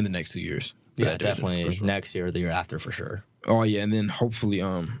in the next 2 years. Yeah, definitely sure. Next year or the year after for sure. Oh yeah, and then hopefully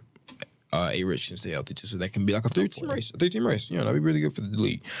A-Rich can stay healthy too, so that can be like a three-team race. You know, that'd be really good for the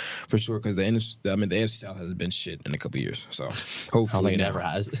league for sure. Because the AFC South has been shit in a couple of years. So hopefully, I don't think it ever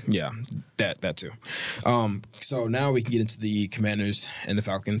has. Yeah, that too. So now we can get into the Commanders and the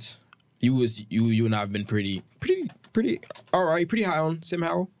Falcons. You and I have been pretty all right, pretty high on Sam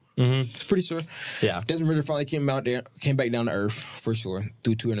Howell. Mm-hmm. Pretty sure. Yeah. Desmond Ridder finally came back down to earth for sure.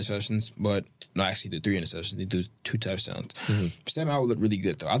 Threw 2 interceptions, but no, actually threw 3 interceptions. He threw 2 touchdowns. Mm-hmm. Sam Howell looked really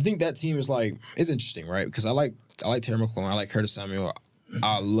good though. I think that team is it's interesting, right? Because I like Terry McLaurin, I like Curtis Samuel,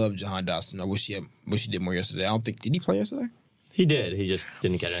 I love Jahan Dotson. I wish he did more yesterday. Did he play yesterday? He did. He just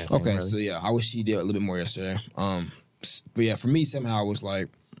didn't get anything. Okay, really. So yeah, I wish he did a little bit more yesterday. But yeah, for me, Sam Howell was I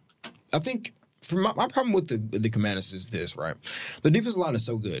think. For my problem with the Commanders is this, right? The defensive line is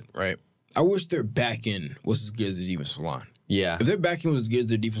so good, right? I wish their back end was as good as the defensive line. Yeah. If their back end was as good as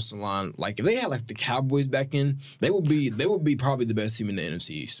their defensive line, like if they had the Cowboys back end, they would be probably the best team in the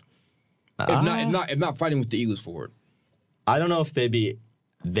NFC East. If not fighting with the Eagles for it. I don't know if they'd be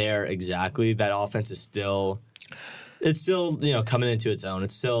there exactly. That offense is still coming into its own.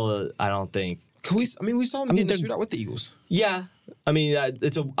 It's still I don't think. We saw them get in a shootout with the Eagles. Yeah. I mean,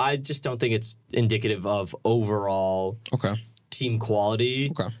 I just don't think it's indicative of overall team quality.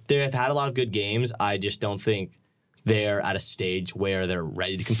 Okay. They have had a lot of good games. I just don't think they're at a stage where they're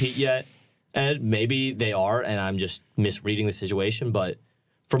ready to compete yet. And maybe they are, and I'm just misreading the situation. But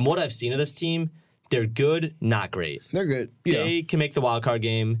from what I've seen of this team, they're good, not great. They're good. Yeah. They can make the wild card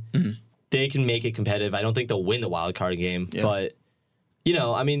game. Mm-hmm. They can make it competitive. I don't think they'll win the wild card game. Yeah. But,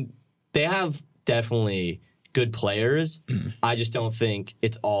 they have definitely good players. I just don't think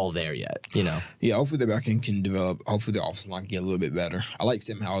it's all there yet, Yeah, hopefully the back end can develop. Hopefully the offensive line can get a little bit better. I like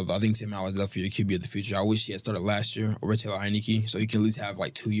Sam Howell. I think Sam Howell is definitely the QB of the future. I wish he had started last year over Taylor Heineke, so he can at least have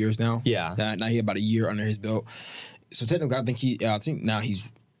 2 years now. Yeah. Now he had about a year under his belt. So technically, I think he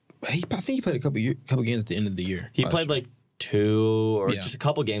played a couple games at the end of the year. He played 2 or just a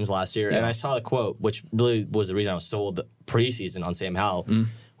couple games last year, and I saw a quote, which really was the reason I was sold preseason on Sam Howell,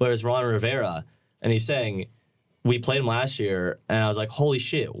 whereas Ron Rivera, and he's saying, we played him last year, and I was like, holy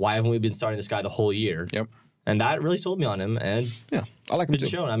shit, why haven't we been starting this guy the whole year? Yep. And that really sold me on him, and yeah, I like him too.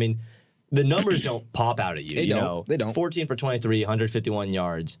 Shown. I mean, the numbers don't pop out at you. They don't. 14 for 23, 151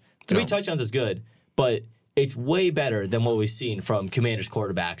 yards. 3 touchdowns is good, but it's way better than what we've seen from Commanders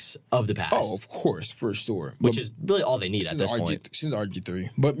quarterbacks of the past. Oh, of course, for sure. Which is really all they need at this point. Since RG3.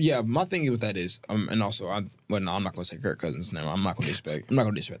 But yeah, my thing with that is, and also, I'm not going to say Kirk Cousins' name. I'm not going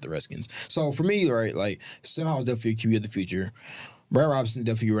to disrespect the Redskins. So for me, right, Sam Howell's definitely a QB of the future. Brian Robinson's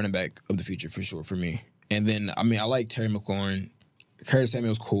definitely a running back of the future for sure for me. And then, I like Terry McLaurin. Curtis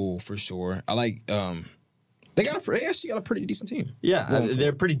Samuel's cool for sure. I like. They actually got a pretty decent team. Yeah,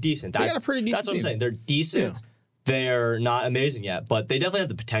 they're pretty decent. They got a pretty decent That's what I'm saying. They're decent. Yeah. They're not amazing yet, but they definitely have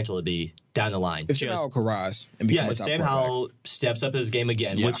the potential to be down the line. If Sam Howell could rise and become a top Sam Howell steps up his game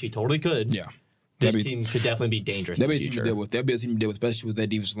again, which he totally could. Yeah. This team could definitely be dangerous in the future. They'll be a team to deal with, especially with that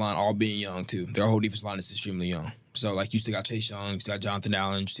defensive line all being young, too. Their whole defensive line is extremely young. So, you still got Chase Young, you still got Jonathan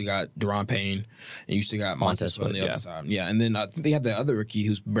Allen, you still got Deron Payne, and you still got Montez on the other side. Yeah, and then I think they have the other rookie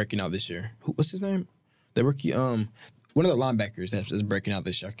who's breaking out this year. What's his name? The rookie, one of the linebackers that's breaking out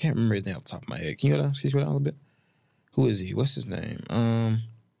this year. I can't remember his name off the top of my head. Can you go down a little bit? Who is he? What's his name?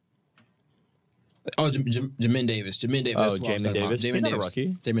 Jamin Davis. Jamin Davis. Oh, Jamin Davis. He's not a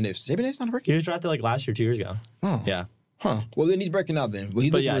rookie. Jamin Davis. Jamin Davis not a rookie? He was drafted last year, 2 years ago. Oh. Yeah. Huh. Well, then he's breaking out then. Well,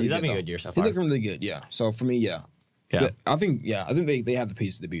 he's having a good year so far. He's looking really good, yeah. So, for me, yeah. Yeah. I think they have the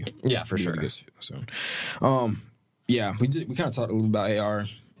pieces to be. Yeah, for sure. Really so, yeah, we kind of talked a little about AR.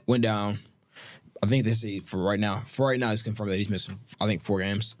 Went down. I think they say for right now, it's confirmed that he's missing, I think, 4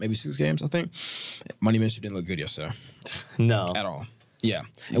 games, maybe 6 games, I think. Money Minshew didn't look good yesterday. No. At all. Yeah.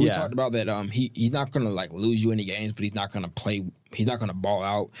 And we talked about that he's not going to, lose you any games, but he's not going to play. He's not going to ball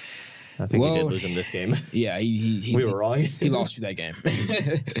out. I think he did lose him this game. Yeah, he we were wrong. He lost you that game.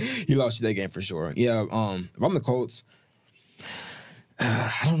 He lost you that game for sure. Yeah, if I'm the Colts,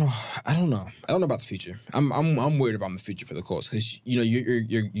 I don't know about the future. I'm worried about the future for the Colts because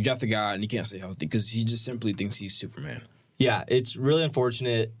you got the guy and he can't stay healthy because he just simply thinks he's Superman. Yeah, it's really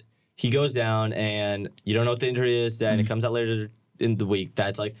unfortunate. He goes down and you don't know what the injury is. Then it comes out later in the week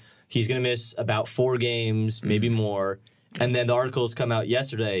that's like he's going to miss about 4 games, maybe more. And then the articles come out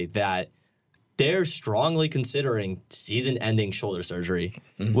yesterday that they're strongly considering season-ending shoulder surgery,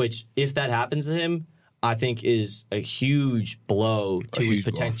 which if that happens to him, I think is a huge blow to his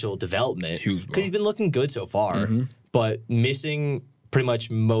potential development. Because he's been looking good so far, but missing pretty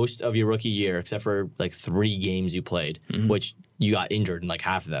much most of your rookie year, except for like 3 games you played, which you got injured in like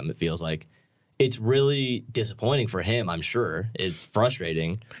half of them, it feels like. It's really disappointing for him, I'm sure. It's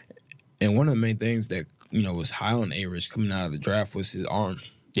frustrating. And one of the main things that, was high on A-Rich coming out of the draft was his arm.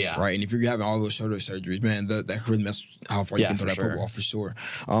 Yeah. Right. And if you're having all those shoulder surgeries, man, that could really mess how far you can throw that football for sure.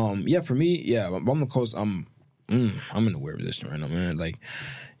 For me, I'm the Colts. I'm in a weird position right now, man. Like,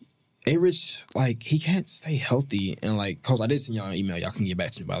 A-Rich, like, he can't stay healthy. And, like, Colts, I did send y'all an email. Y'all can get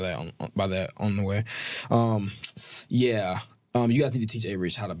back to me by that on the way. You guys need to teach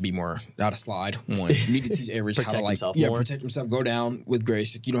A-Rich how to slide. One, you need to teach A-Rich how to protect himself, go down with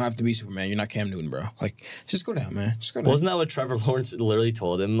grace. You don't have to be Superman. You're not Cam Newton, bro. Like, just go down, man. Just go down. Wasn't that what Trevor Lawrence literally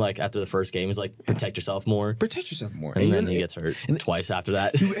told him? Like after the first game, he's like, "Protect yourself more." Protect yourself more. And then he gets hurt twice after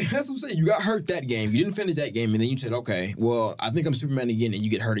that. That's what I'm saying. You got hurt that game. You didn't finish that game, and then you said, "Okay, well, I think I'm Superman again," and you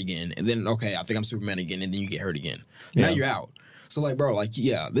get hurt again, and then okay, I think I'm Superman again, and then you get hurt again. Now you're out. So, like, bro, like,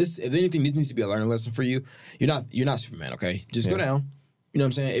 if anything, this needs to be a learning lesson for you. You're not Superman, okay? Just go down. You know what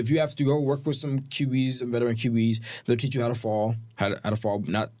I'm saying? If you have to go work with some QBs, some veteran QBs, they'll teach you how to fall,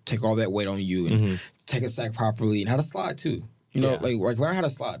 not take all that weight on you, and take a sack properly, and how to slide too. Like learn how to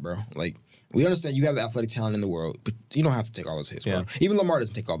slide, bro. Like, we understand you have the athletic talent in the world, but you don't have to take all those hits. Yeah. Even Lamar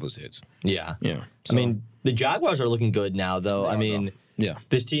doesn't take all those hits. Yeah. Yeah. So, I mean, the Jaguars are looking good now, though.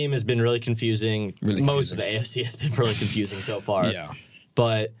 This team has been really confusing. Most of the AFC has been really confusing so far. Yeah.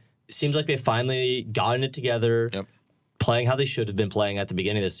 But it seems like they've finally gotten it together. Yep. Playing how they should have been playing at the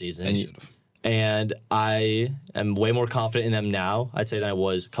beginning of the season. They should have. And I am way more confident in them now, I'd say, than I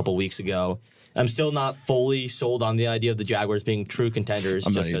was a couple weeks ago. I'm still not fully sold on the idea of the Jaguars being true contenders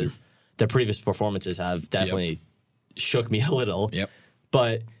just because their previous performances have definitely shook me a little. Yep.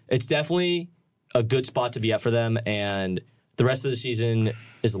 But it's definitely a good spot to be at for them, and the rest of the season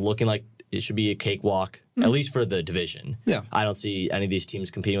is looking like it should be a cakewalk, at least for the division. Yeah. I don't see any of these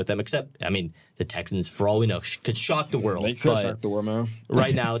teams competing with them, except, the Texans, for all we know, could shock the world. They could shock the world, man.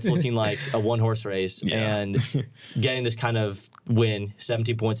 Right now, it's looking like a one-horse race, and getting this kind of win,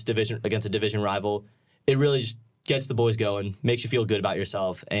 17 points against a division rival, it really just gets the boys going, makes you feel good about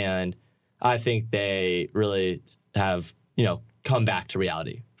yourself, and I think they really have, come back to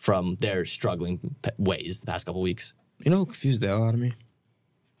reality from their struggling ways the past couple weeks. You know who confused the hell out of me?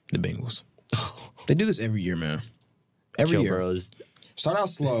 The Bengals. They do this every year, man. Every year. Joe Burrow's start out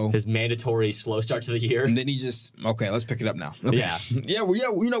slow. His mandatory slow start to the year. And then he just, let's pick it up now. Okay. Yeah. We're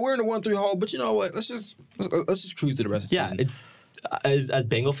in the 1-3 hole, but you know what? Let's just cruise to the rest of the season. It's as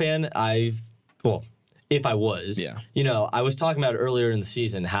Bengal fan, if I was, I was talking about earlier in the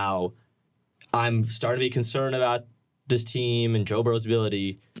season how I'm starting to be concerned about this team and Joe Burrow's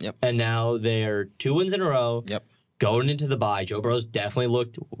ability. Yep. And now they're 2 wins in a row. Yep. Going into the bye, Joe Burrow's definitely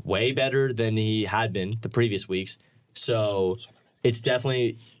looked way better than he had been the previous weeks. So it's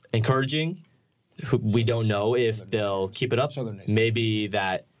definitely encouraging. We don't know if they'll keep it up. Maybe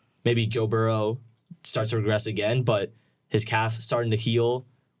Joe Burrow starts to regress again, but his calf starting to heal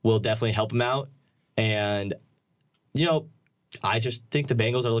will definitely help him out. And, I just think the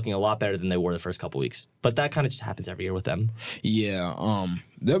Bengals are looking a lot better than they were the first couple weeks. But that kind of just happens every year with them. Yeah.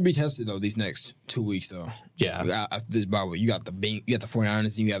 They'll be tested, though, these next 2 weeks, though. Yeah. After this bye week, you got the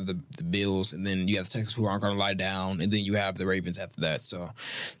 49ers, and you have the Bills, and then you have the Texans who aren't going to lie down, and then you have the Ravens after that. So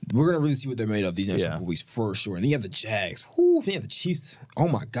we're going to really see what they're made of these next couple weeks for sure. And then you have the Jags. Then you have the Chiefs. Oh,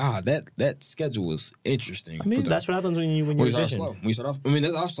 my God. That schedule is interesting. That's what happens when you start off slow.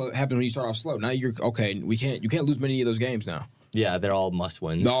 That's also happens when you start off slow. Now you can't lose many of those games now. Yeah, they're all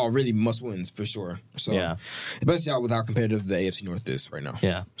must-wins. They're all really must-wins, for sure. So, especially with how competitive the AFC North is right now.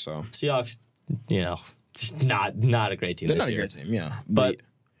 Yeah. So Seahawks, just not a great team this year. They're not a great team, yeah. But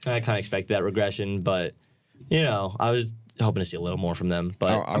I kind of expected that regression, but, I was hoping to see a little more from them.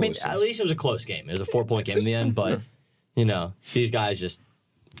 But, at least it was a close game. It was a 4-point game in the end, but, these guys just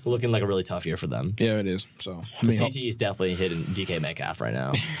looking like a really tough year for them. Yeah, it is. So CT is definitely hitting DK Metcalf right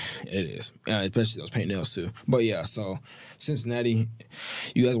now. It is, especially those paint nails too. But yeah, so Cincinnati,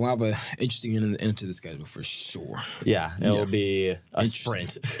 You guys will have an interesting end to the schedule for sure. Yeah, it will be a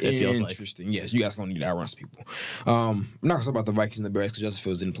sprint, it feels like. Interesting. Yes, you guys going to need to outrun some people. I'm not going to talk about the Vikings and the Bears because Justin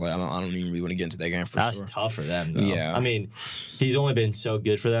Fields didn't play. I don't even really want to get into that game for sure. That's tough for them, though. Yeah. I mean, he's only been so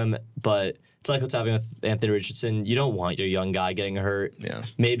good for them, but it's like what's happening with Anthony Richardson. You don't want your young guy getting hurt. Yeah.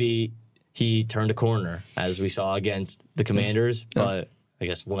 Maybe he turned a corner, as we saw against the Commanders, but I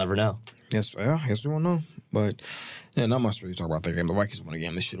guess we'll never know. Yes, I guess we won't know. But, yeah, not much to really talk about that game. The Vikings won a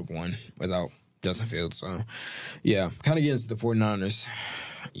game they should have won without Justin Fields. So, yeah, kind of getting into the 49ers.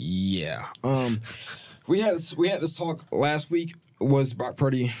 Yeah. We had this talk last week. Was Brock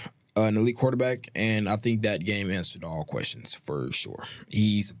Purdy an elite quarterback? And I think that game answered all questions for sure.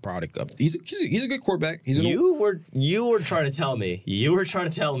 He's a product of. He's a good quarterback. You were trying to tell me.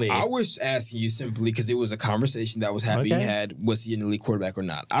 I was asking you simply because it was a conversation that was being had. Was he an elite quarterback or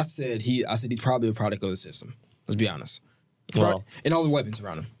not? I said he's probably a product of the system. Let's be honest. Well, and all the weapons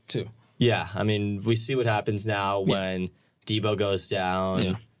around him too. Yeah, I mean, we see what happens now when Debo goes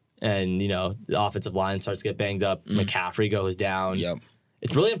down, and the offensive line starts to get banged up. McCaffrey goes down. Yep.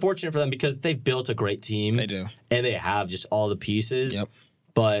 It's really unfortunate for them because they've built a great team. They do. And they have just all the pieces. Yep.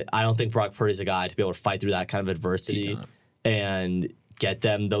 But I don't think Brock Purdy's a guy to be able to fight through that kind of adversity and get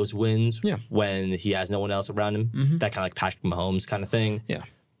them those wins when he has no one else around him. That kind of like Patrick Mahomes kind of thing. Yeah.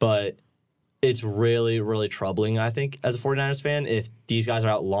 But it's really, really troubling, I think, as a 49ers fan, if these guys are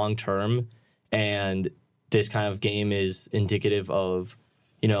out long term and this kind of game is indicative of,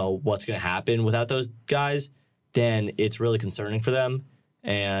 what's going to happen without those guys, then it's really concerning for them.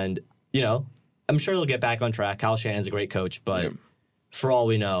 And, I'm sure they'll get back on track. Kyle Shanahan's a great coach, but for all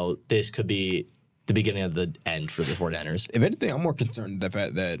we know, this could be the beginning of the end for the 49ers. If anything, I'm more concerned with the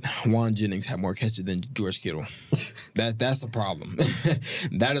fact that Juan Jennings had more catches than George Kittle. That's a problem.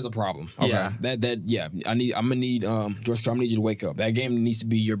 That is a problem. Okay. Yeah. I'm gonna need George Kittle. I'm gonna need you to wake up. That game needs to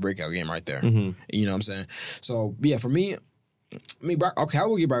be your breakout game right there. You know what I'm saying? So yeah, for me. I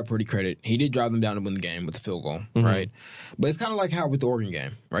will give Brock Purdy credit. He did drive them down to win the game with the field goal, right? But it's kind of like how with the Oregon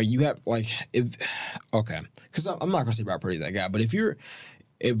game, right? You have because I'm not gonna say Brock Purdy's that guy, but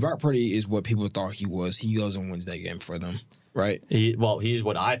if Brock Purdy is what people thought he was, he goes and wins that game for them, right? He's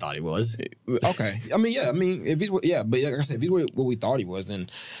what I thought he was. Okay, if he's but like I said, if he's what we thought he was, then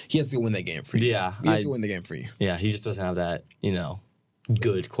he has to win that game for you. Yeah, he has to win the game for you. Yeah, he just doesn't have that,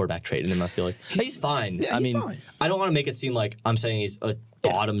 good quarterback trait in him, I feel like. He's fine. Yeah, he's fine. I don't want to make it seem like I'm saying he's a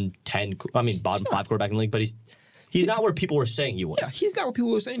bottom 5 quarterback in the league, but he's not where people were saying he was. Yeah, he's not what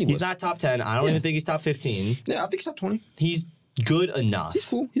people were saying he was. He's not top 10. I don't even think he's top 15. Yeah, I think he's top 20. He's good enough. He's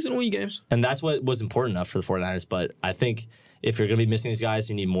cool. He's going to win you games. And that's what was important enough for the 49ers, but I think if you're going to be missing these guys,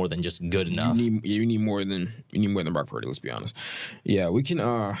 you need more than just good enough. You need more than Brock Purdy, let's be honest. Yeah, we can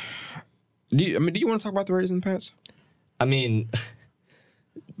do you want to talk about the Raiders and the Pats? I mean,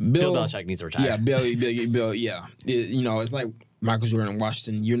 Bill Belichick needs to retire. Yeah, Bill. Yeah, it's like Michael Jordan in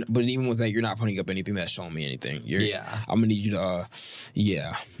Washington. But even with that, you're not putting up anything that's showing me anything. I'm gonna need you to. I'm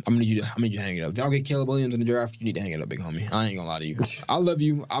gonna need you to hang it up. If y'all get Caleb Williams in the draft, you need to hang it up, big homie. I ain't gonna lie to you. I love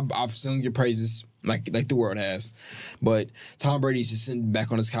you. I've sung your praises like the world has. But Tom Brady's just sitting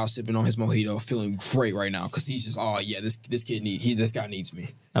back on his couch, sipping on his mojito, feeling great right now because he's just this guy needs me.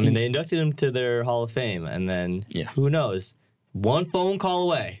 I mean, they inducted him to their Hall of Fame, and then who knows? One phone call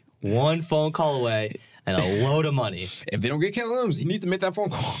away, and a load of money. If they don't get Caleb Williams, he needs to make that phone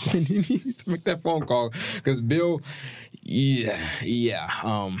call. Because Bill, you're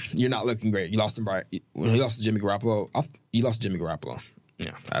not looking great. You lost him when he lost to Jimmy Garoppolo. You lost to Jimmy Garoppolo.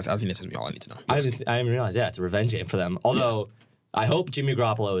 Yeah, I think that's all I need to know. I didn't realize. Yeah, it's a revenge game for them. Although I hope Jimmy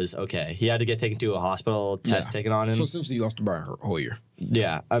Garoppolo is okay. He had to get taken to a hospital test taken on him. So essentially, you lost to Brian Hoyer.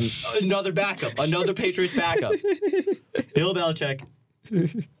 Yeah, another backup, another Patriots backup. Bill Belichick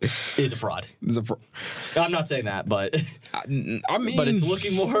is a fraud. I'm not saying that, but but it's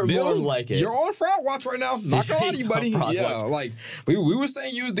looking more and more like it. You're on fraud watch right now. Not gonna lie to you, buddy. Yeah, like we were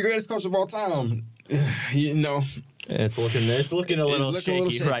saying, you was the greatest coach of all time. It's looking a little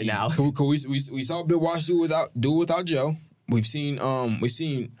shaky right now. We saw Bill Walsh do it without Joe. We've seen who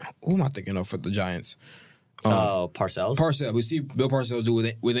am I thinking of for the Giants? Parcells. Parcells. We see Bill Parcells do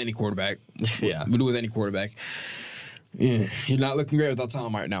it with any quarterback. Yeah. We do it with any quarterback. Yeah, you're not looking great without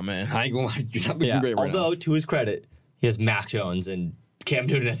Tom right now, man. I ain't gonna lie, you're not looking great right now. Although, to his credit, he has Mac Jones and Cam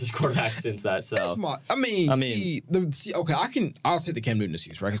Newton as his quarterback since that. So I'll take the Cam Newton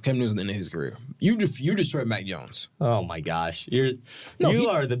excuse, right? Because Cam Newton's at the end of his career. You destroyed Mac Jones. Oh my gosh, you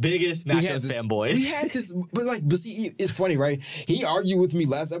are the biggest Mac Jones fanboy. We had this, but see, it's funny, right? He argued with me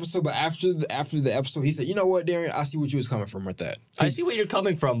last episode, but after the episode, he said, "You know what, Darian? I see what you was coming from with that. I see where you're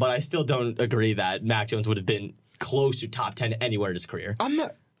coming from, but I still don't agree that Mac Jones would have been close to top 10 anywhere in his career. I'm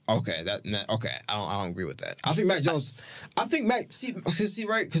not. Okay, okay. I don't agree with that. I think Mac Jones. I think Mac. See,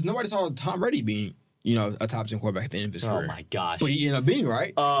 right? Because nobody saw Tom Brady being, a top 10 quarterback at the end of his career. Oh my gosh! But he ended up being,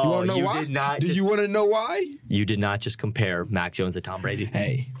 right. Oh, you want to know why? Did not. Do you want to know why? You did not just compare Mac Jones to Tom Brady.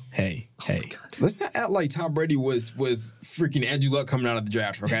 Hey. Let's not act like Tom Brady was freaking Andrew Luck coming out of the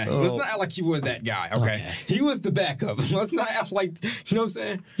draft, okay? Let's not act like he was that guy, okay? He was the backup. Let's not act like, you know what I'm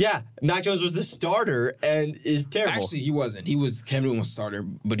saying? Yeah, Mac Jones was the starter and is terrible. Actually, he wasn't. Cam Newton was the starter,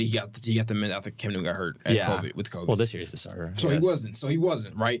 but he got the minute after Cam Newton got hurt with COVID. Well, this year he's the starter. So he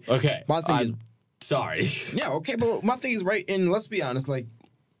wasn't, right? Okay. My thing is, sorry. Yeah, okay, but my thing is, right, and let's be honest, like,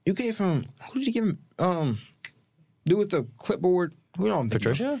 you gave him, who did you give him, do with the clipboard? Who don't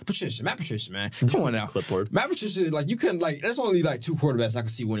Patricia, Matt Patricia, man. Come on now. Clipboard. Matt Patricia, like, you couldn't, like, there's only, like, 2 quarterbacks I could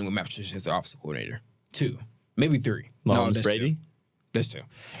see winning with Matt Patricia as the offensive coordinator. 2. Maybe 3. Mahomes, Brady? 2. That's 2.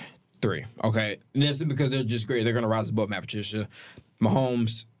 3. Okay. And that's because they're just great. They're going to rise above Matt Patricia.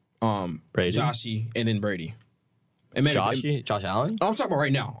 Mahomes, Brady. Joshy, and then Brady. And maybe, Josh Allen? I'm talking about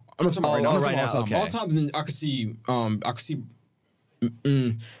right now. I'm not talking about right now. I'm talking about all time. Okay. All time, then I could see,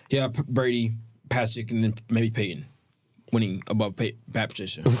 Brady, Patrick, and then maybe Peyton winning above Pat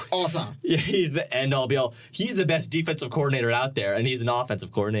Patricia all time. Yeah, he's the end-all, be-all. He's the best defensive coordinator out there, and he's an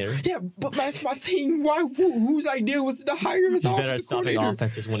offensive coordinator. Yeah, but that's my thing. Whose idea was to hire him as the offensive coordinator? He's better at stopping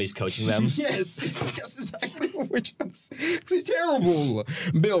offenses when he's coaching them. Yes, that's exactly what we're trying to say. Because he's terrible,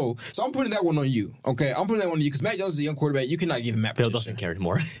 Bill. So I'm putting that one on you, okay? I'm putting that one on you because Matt Jones is a young quarterback. You cannot give him Matt Patricia. Bill doesn't care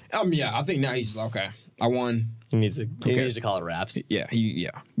anymore. Yeah, I think now he's just like, okay, I won. He needs to call it raps. Yeah,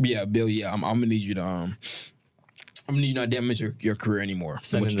 Bill. Yeah, I'm gonna need you to I'm gonna need you not damage your career anymore.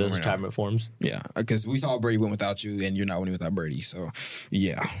 Send him those retirement forms. Yeah, because we saw Brady win without you, and you're not winning without Brady. So,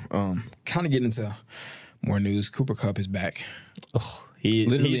 yeah. Kind of getting into more news. Cooper Kupp is back. Oh,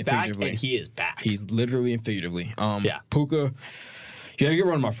 he's back, and he is back. He's literally and figuratively. Yeah. Puka, you had a good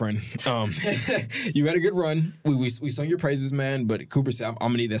run, my friend. You had a good run. We sung your praises, man. But Cooper said, "I'm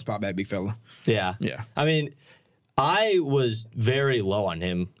gonna need that spot back, big fella." Yeah. I mean, I was very low on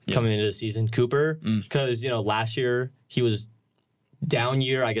him coming into the season, Cooper, because, last year he was down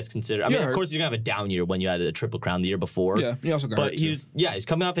year, I guess, considered. I mean, of course, you're going to have a down year when you had a triple crown the year before. Yeah, he also got hurt. But he's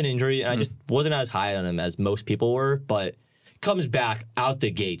coming off an injury, and I just wasn't as high on him as most people were, but comes back out the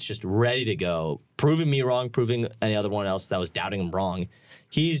gates, just ready to go, proving me wrong, proving anyone else that was doubting him wrong.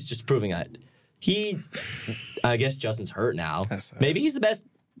 He's just proving that. I guess Justin's hurt now. Maybe he's the best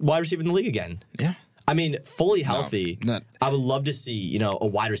wide receiver in the league again. Yeah. I mean, fully healthy, I would love to see, a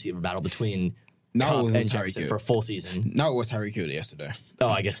wide receiver battle between Kupp and Jefferson for a full season. Now it was Tyreek Hill yesterday. Oh,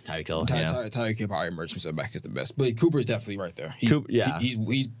 I guess Tyreek Hill. Tyreek Hill probably emerged himself back as the best. But Cooper's definitely right there.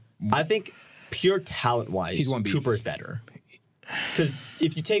 I think pure talent-wise, Cooper is better. Because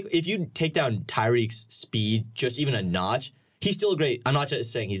if you take down Tyreek's speed just even a notch, he's still great. I'm not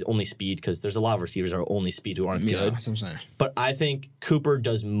just saying he's only speed because there's a lot of receivers that are only speed who aren't good. That's what I'm saying. But I think Cooper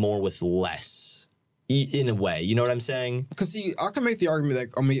does more with less. In a way, you know what I'm saying? Because I can make the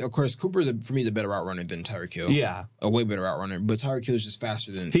argument that of course, Cooper for me is a better route runner than Tyreek Hill. Yeah, a way better route runner. But Tyreek Hill is just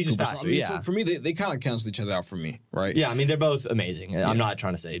faster than he's Cooper. just faster. So, so for me, they kind of cancel each other out for me, right? Yeah, I mean they're both amazing. I'm not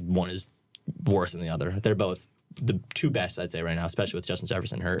trying to say one is worse than the other. They're both the two best, I'd say, right now, especially with Justin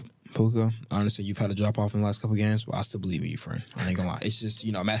Jefferson hurt. Puka, honestly, you've had a drop off in the last couple of games, but I still believe in you, friend. I ain't gonna lie. It's just,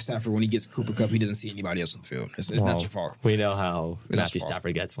 Matt Stafford, when he gets Cooper Kupp, he doesn't see anybody else on the field. It's not your fault. We know how Matthew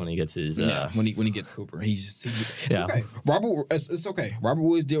Stafford gets when he gets his. When he gets Cooper, it's okay. It's okay. Robert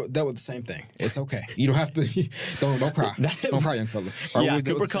Woods dealt with the same thing. It's okay. You don't have to. Don't cry. Don't cry, young fella.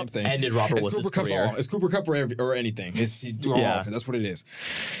 Cooper Kupp ended Robert Woods' career. It's Cooper Kupp or anything. It's that's what it is.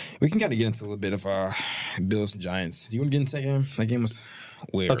 We can kind of get into a little bit of Bills and Giants. Do you want to get into that game? That game was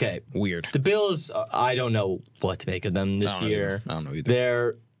weird. Okay. Weird. The Bills, I don't know what to make of them this year. I don't know either.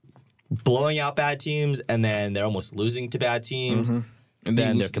 They're blowing out bad teams, and then they're almost losing to bad teams. And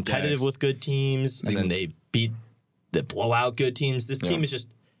then they're competitive with good teams, and then they blow out good teams. This team is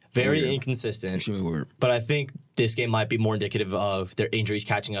just very inconsistent. Weird. But I think this game might be more indicative of their injuries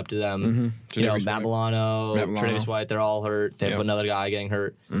catching up to them. Matt Milano, Tre'Davious White, they're all hurt. They have another guy getting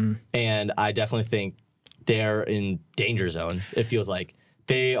hurt. And I definitely think they're in danger zone, it feels like.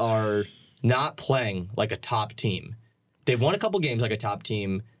 They are not playing like a top team. They've won a couple games like a top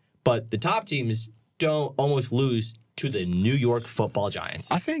team, but the top teams don't almost lose to the New York Football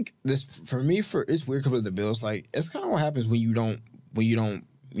Giants. I think this, for me, it's weird because of the Bills. Like, it's kind of what happens when you don't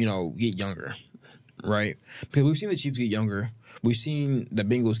get younger, right? Because we've seen the Chiefs get younger. We've seen the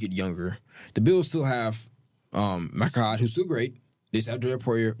Bengals get younger. The Bills still have McCodd, who's still great. They still have Jordan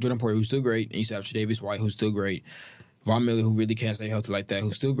Poyer, who's still great. And you still have Tre'Davious White, who's still great. Von Miller, who really can't stay healthy like that,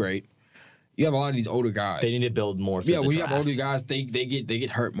 who's still great. you have a lot of these older guys. They need to build more. Yeah, when you have older guys, they get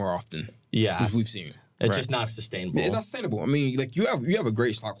hurt more often. Yeah, which we've seen. It's just not sustainable. It's not sustainable. I mean, like you have a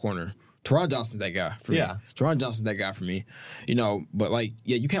great slot corner. Teron Johnson's that guy for me. Teron Johnson's that guy for me. But like,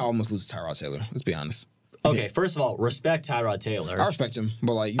 you can't almost lose to Tyrod Taylor. Let's be honest. Okay, first of all, respect Tyrod Taylor. I respect him,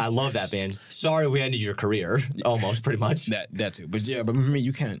 but like I love that man. Sorry we ended your career, almost pretty much. That too, but for me,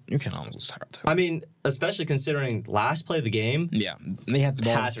 you can't almost lose Tyrod Taylor. I mean, especially considering last play of the game. Yeah, they had the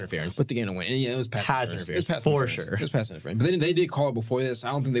ball. Pass interference. Put the game to win. And it was pass interference. For sure. It was pass interference. But they did call it before this.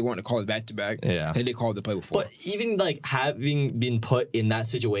 I don't think they wanted to call it back to back. Yeah, they did call it the play before. But even like having been put in that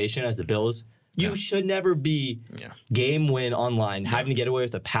situation as the Bills. You should never be game win online having to get away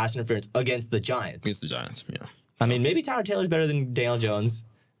with a pass interference against the Giants. Against the Giants, yeah. I mean, maybe Tyrod Taylor's better than Daniel Jones,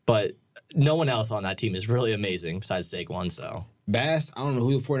 but no one else on that team is really amazing besides Saquon, so. Bass, I don't know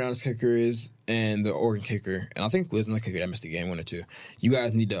who the 49ers kicker is and the Oregon kicker, and I think it was another kicker that missed the game, one or two. You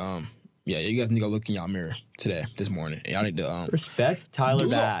guys need to, you guys need to go look in y'all mirror this morning. Y'all need to respect Tyler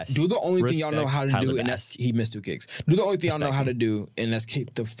Bass. Do the only thing y'all know how to do, and that's he missed 2 kicks. Do the only thing y'all know how to do, and that's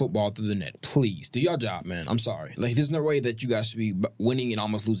kick the football through the net. Please do your job, man. I'm sorry. Like there's no way that you guys should be winning and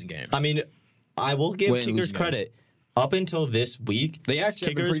almost losing games. I mean, I will give kickers credit. Up until this week, they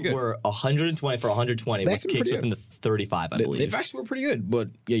actually kickers were 120 for 120 with kicks within the 35, I believe. They've actually were pretty good, but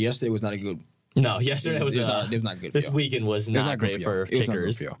yesterday was not a good. No, yesterday was not good. This weekend was not great for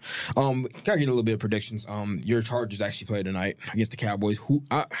kickers. Gotta get a little bit of predictions. Your Chargers actually play tonight against the Cowboys.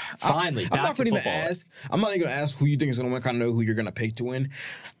 Finally, I'm not going to ask. I'm not even going to ask who you think is going to win. Kind of know who you're going to pick to win.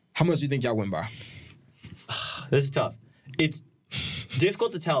 How much do you think y'all win by? This is tough. It's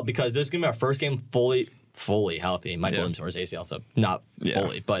difficult to tell because this is going to be our first game fully healthy. Michael Williams tore his ACL, so not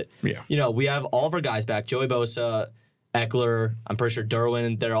fully, but we have all of our guys back. Joey Bosa, Eckler, I'm pretty sure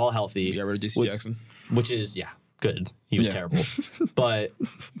Derwin, they're all healthy. You got rid of JC Jackson. Which is, good. He was terrible. But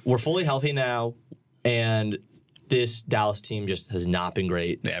we're fully healthy now, and this Dallas team just has not been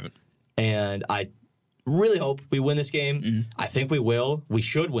great. They haven't. And I really hope we win this game. Mm-hmm. I think we will. We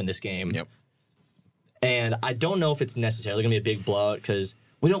should win this game. Yep. And I don't know if it's necessarily going to be a big blowout because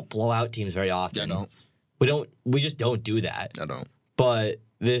we don't blow out teams very often. I don't. We just don't do that. I don't. But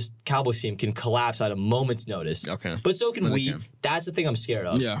this Cowboys team can collapse at a moment's notice. Okay. But so can we. That's the thing I'm scared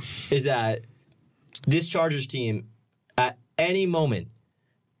of. Yeah. Is that this Chargers team at any moment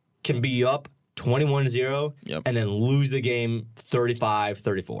can be up 21-0 and then lose the game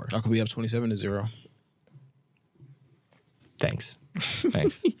 35-34. How could we have 27-0? Thanks.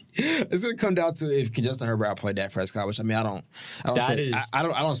 It's gonna come down to if Justin Herbert outplayed Dak Prescott, which I mean I don't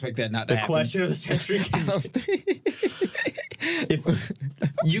expect that not to happen. The question of the century. If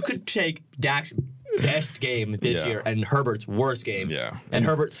you could take Dak's best game this year and Herbert's worst game, and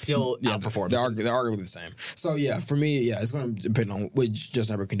Herbert still outperforms. They're arguably the same. So for me, it's going to depend on what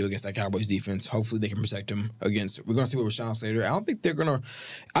Justin Herbert can do against that Cowboys defense. Hopefully, they can protect him against. We're going to see what Rashawn Slater. I think the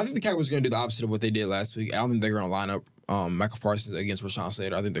Cowboys are going to do the opposite of what they did last week. I don't think they're going to line up Michael Parsons against Rashawn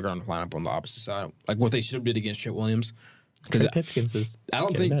Slater. I think they're going to line up on the opposite side, like what they should have did against Trent Williams. Trey Pipkins is because I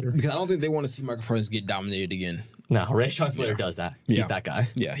don't think they want to see Michael Parsons get dominated again. No, Rashawn Slater does that. He's that guy.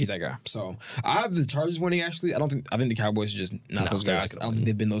 Yeah, he's that guy. So I have the Chargers winning. Actually, I think the Cowboys are just not those guys. I don't think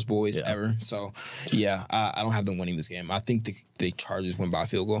they've been those boys ever. So I don't have them winning this game. I think the Chargers win by a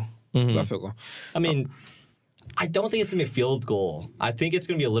field goal. Mm-hmm. By a field goal. I mean, I don't think it's gonna be a field goal. I think it's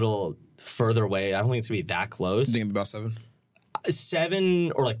gonna be a little further away. I don't think it's gonna be that close. You think it'll be about 7?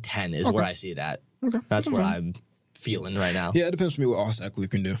 7 or like 10 is where I see it at. Okay, that's where I'm feeling right now. Yeah, it depends for me what Austin Eckler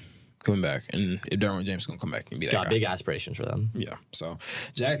can do coming back, and if Derwin James is going to come back and be that guy. Got big aspirations for them. Yeah. So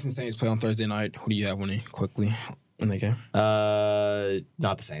Jackson Saints play on Thursday night. Who do you have winning quickly in that game?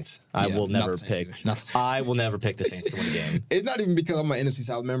 Not the Saints. I will never pick. I will never pick the Saints to win a game. It's not even because I'm an NFC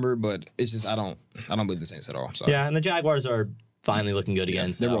South member, but it's just I don't believe the Saints at all. So. Yeah, and the Jaguars are finally looking good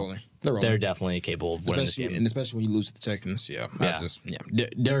again. So they're rolling. They're definitely capable of winning this game, and especially when you lose to the Texans.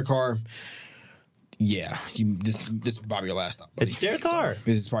 Derek Carr. Yeah, this is probably your last stop. Buddy. It's Derek Carr.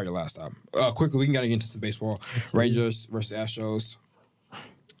 This is probably your last stop. Quickly, we can get into some baseball. Rangers versus Astros.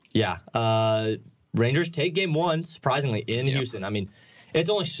 Yeah, Rangers take game 1 surprisingly in Houston. I mean,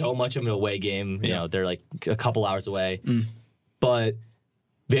 it's only so much of an away game. You know, they're like a couple hours away, but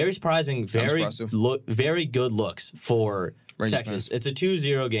very surprising. Very good looks for Rangers Texas. Fans. It's a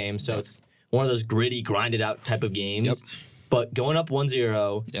 2-0 game, so it's one of those gritty, grinded out type of games. Yep. But going up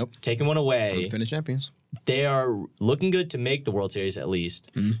 1-0, taking one away, finish champions. They are looking good to make the World Series at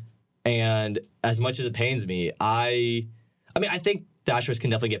least. And as much as it pains me, I think the Astros can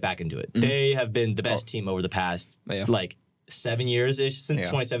definitely get back into it. They have been the best team over the past 7 years ish since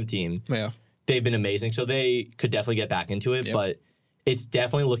 2017. Yeah, they've been amazing, so they could definitely get back into it. But it's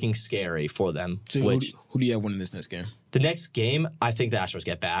definitely looking scary for them. So who do you have winning this next game? The next game, I think the Astros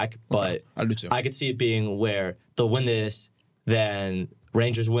get back, but I do too. I could see it being where they'll win this, then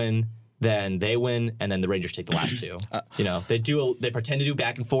Rangers win, then they win, and then the Rangers take the last two. They pretend to do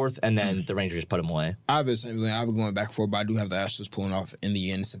back and forth, and then the Rangers just put them away. I have the same thing. I have it going back and forth, but I do have the Astros pulling off in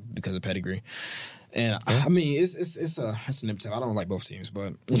the end because of pedigree. And I mean, it's a nip tail. I don't like both teams,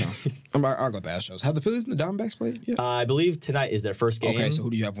 but I'll go with the Astros. Have the Phillies and the Diamondbacks played? Yeah. I believe tonight is their first game. Okay, so who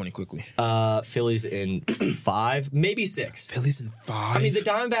do you have winning quickly? Phillies in 5, maybe 6. Phillies in 5. I mean, the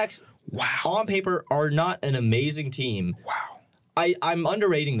Diamondbacks, on paper, are not an amazing team. Wow. I'm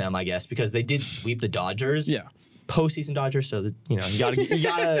underrating them, I guess, because they did sweep the Dodgers. Yeah. Postseason Dodgers, so that, you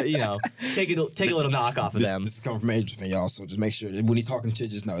gotta take a little knock off of them. This is coming from an Angels fan, y'all. So just make sure that when he's talking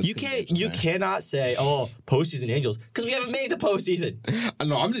shit, just know it's you cannot say postseason Angels because we haven't made the postseason.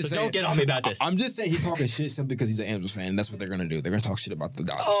 No, I'm just saying. Don't get on me about this. I'm just saying he's talking shit simply because he's an Angels fan. And that's what they're gonna do. They're gonna talk shit about the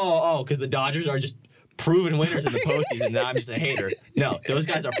Dodgers. Because the Dodgers are just proven winners in the postseason. And I'm just a hater. No, those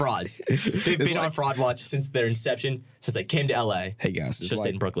guys are frauds. They've been on fraud watch since their inception, since they came to LA. Hey guys, it's just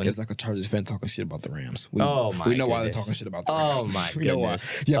in Brooklyn. It's like a Chargers fan talking shit about the Rams. We know why they're talking shit about the Rams. Oh my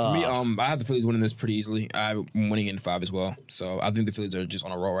goodness. Yeah, for me, I have the Phillies winning this pretty easily. I'm winning in 5 as well. So I think the Phillies are just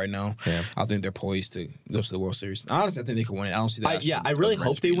on a roll right now. Yeah. I think they're poised to go to the World Series. Honestly, I think they can win it. I don't see that. I really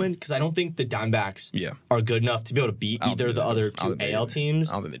hope they win because I don't think the Diamondbacks are good enough to be able to beat either of the other two AL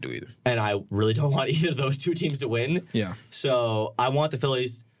teams. I don't think they do either. And I really don't want either of those two teams to win. Yeah. So I want the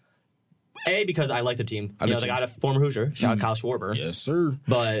Phillies. Because I like the team. They got a former Hoosier. Shout out Kyle Schwarber. Yes, sir.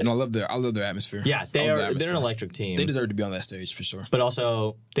 And I love their atmosphere. Yeah, they're an electric team. They deserve to be on that stage for sure. But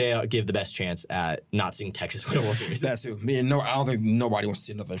also, they give the best chance at not seeing Texas win a World Series. That too. I don't think nobody wants to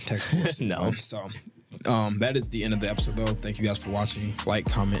see another Texas World Series. No. So that is the end of the episode, though. Thank you guys for watching. Like,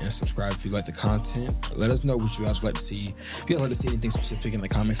 comment, and subscribe if you like the content. Let us know what you guys would like to see. If you guys like to see anything specific in the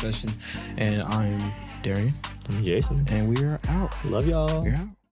comment section. And I'm Darian. I'm Jason. And we are out. Love y'all. We're out.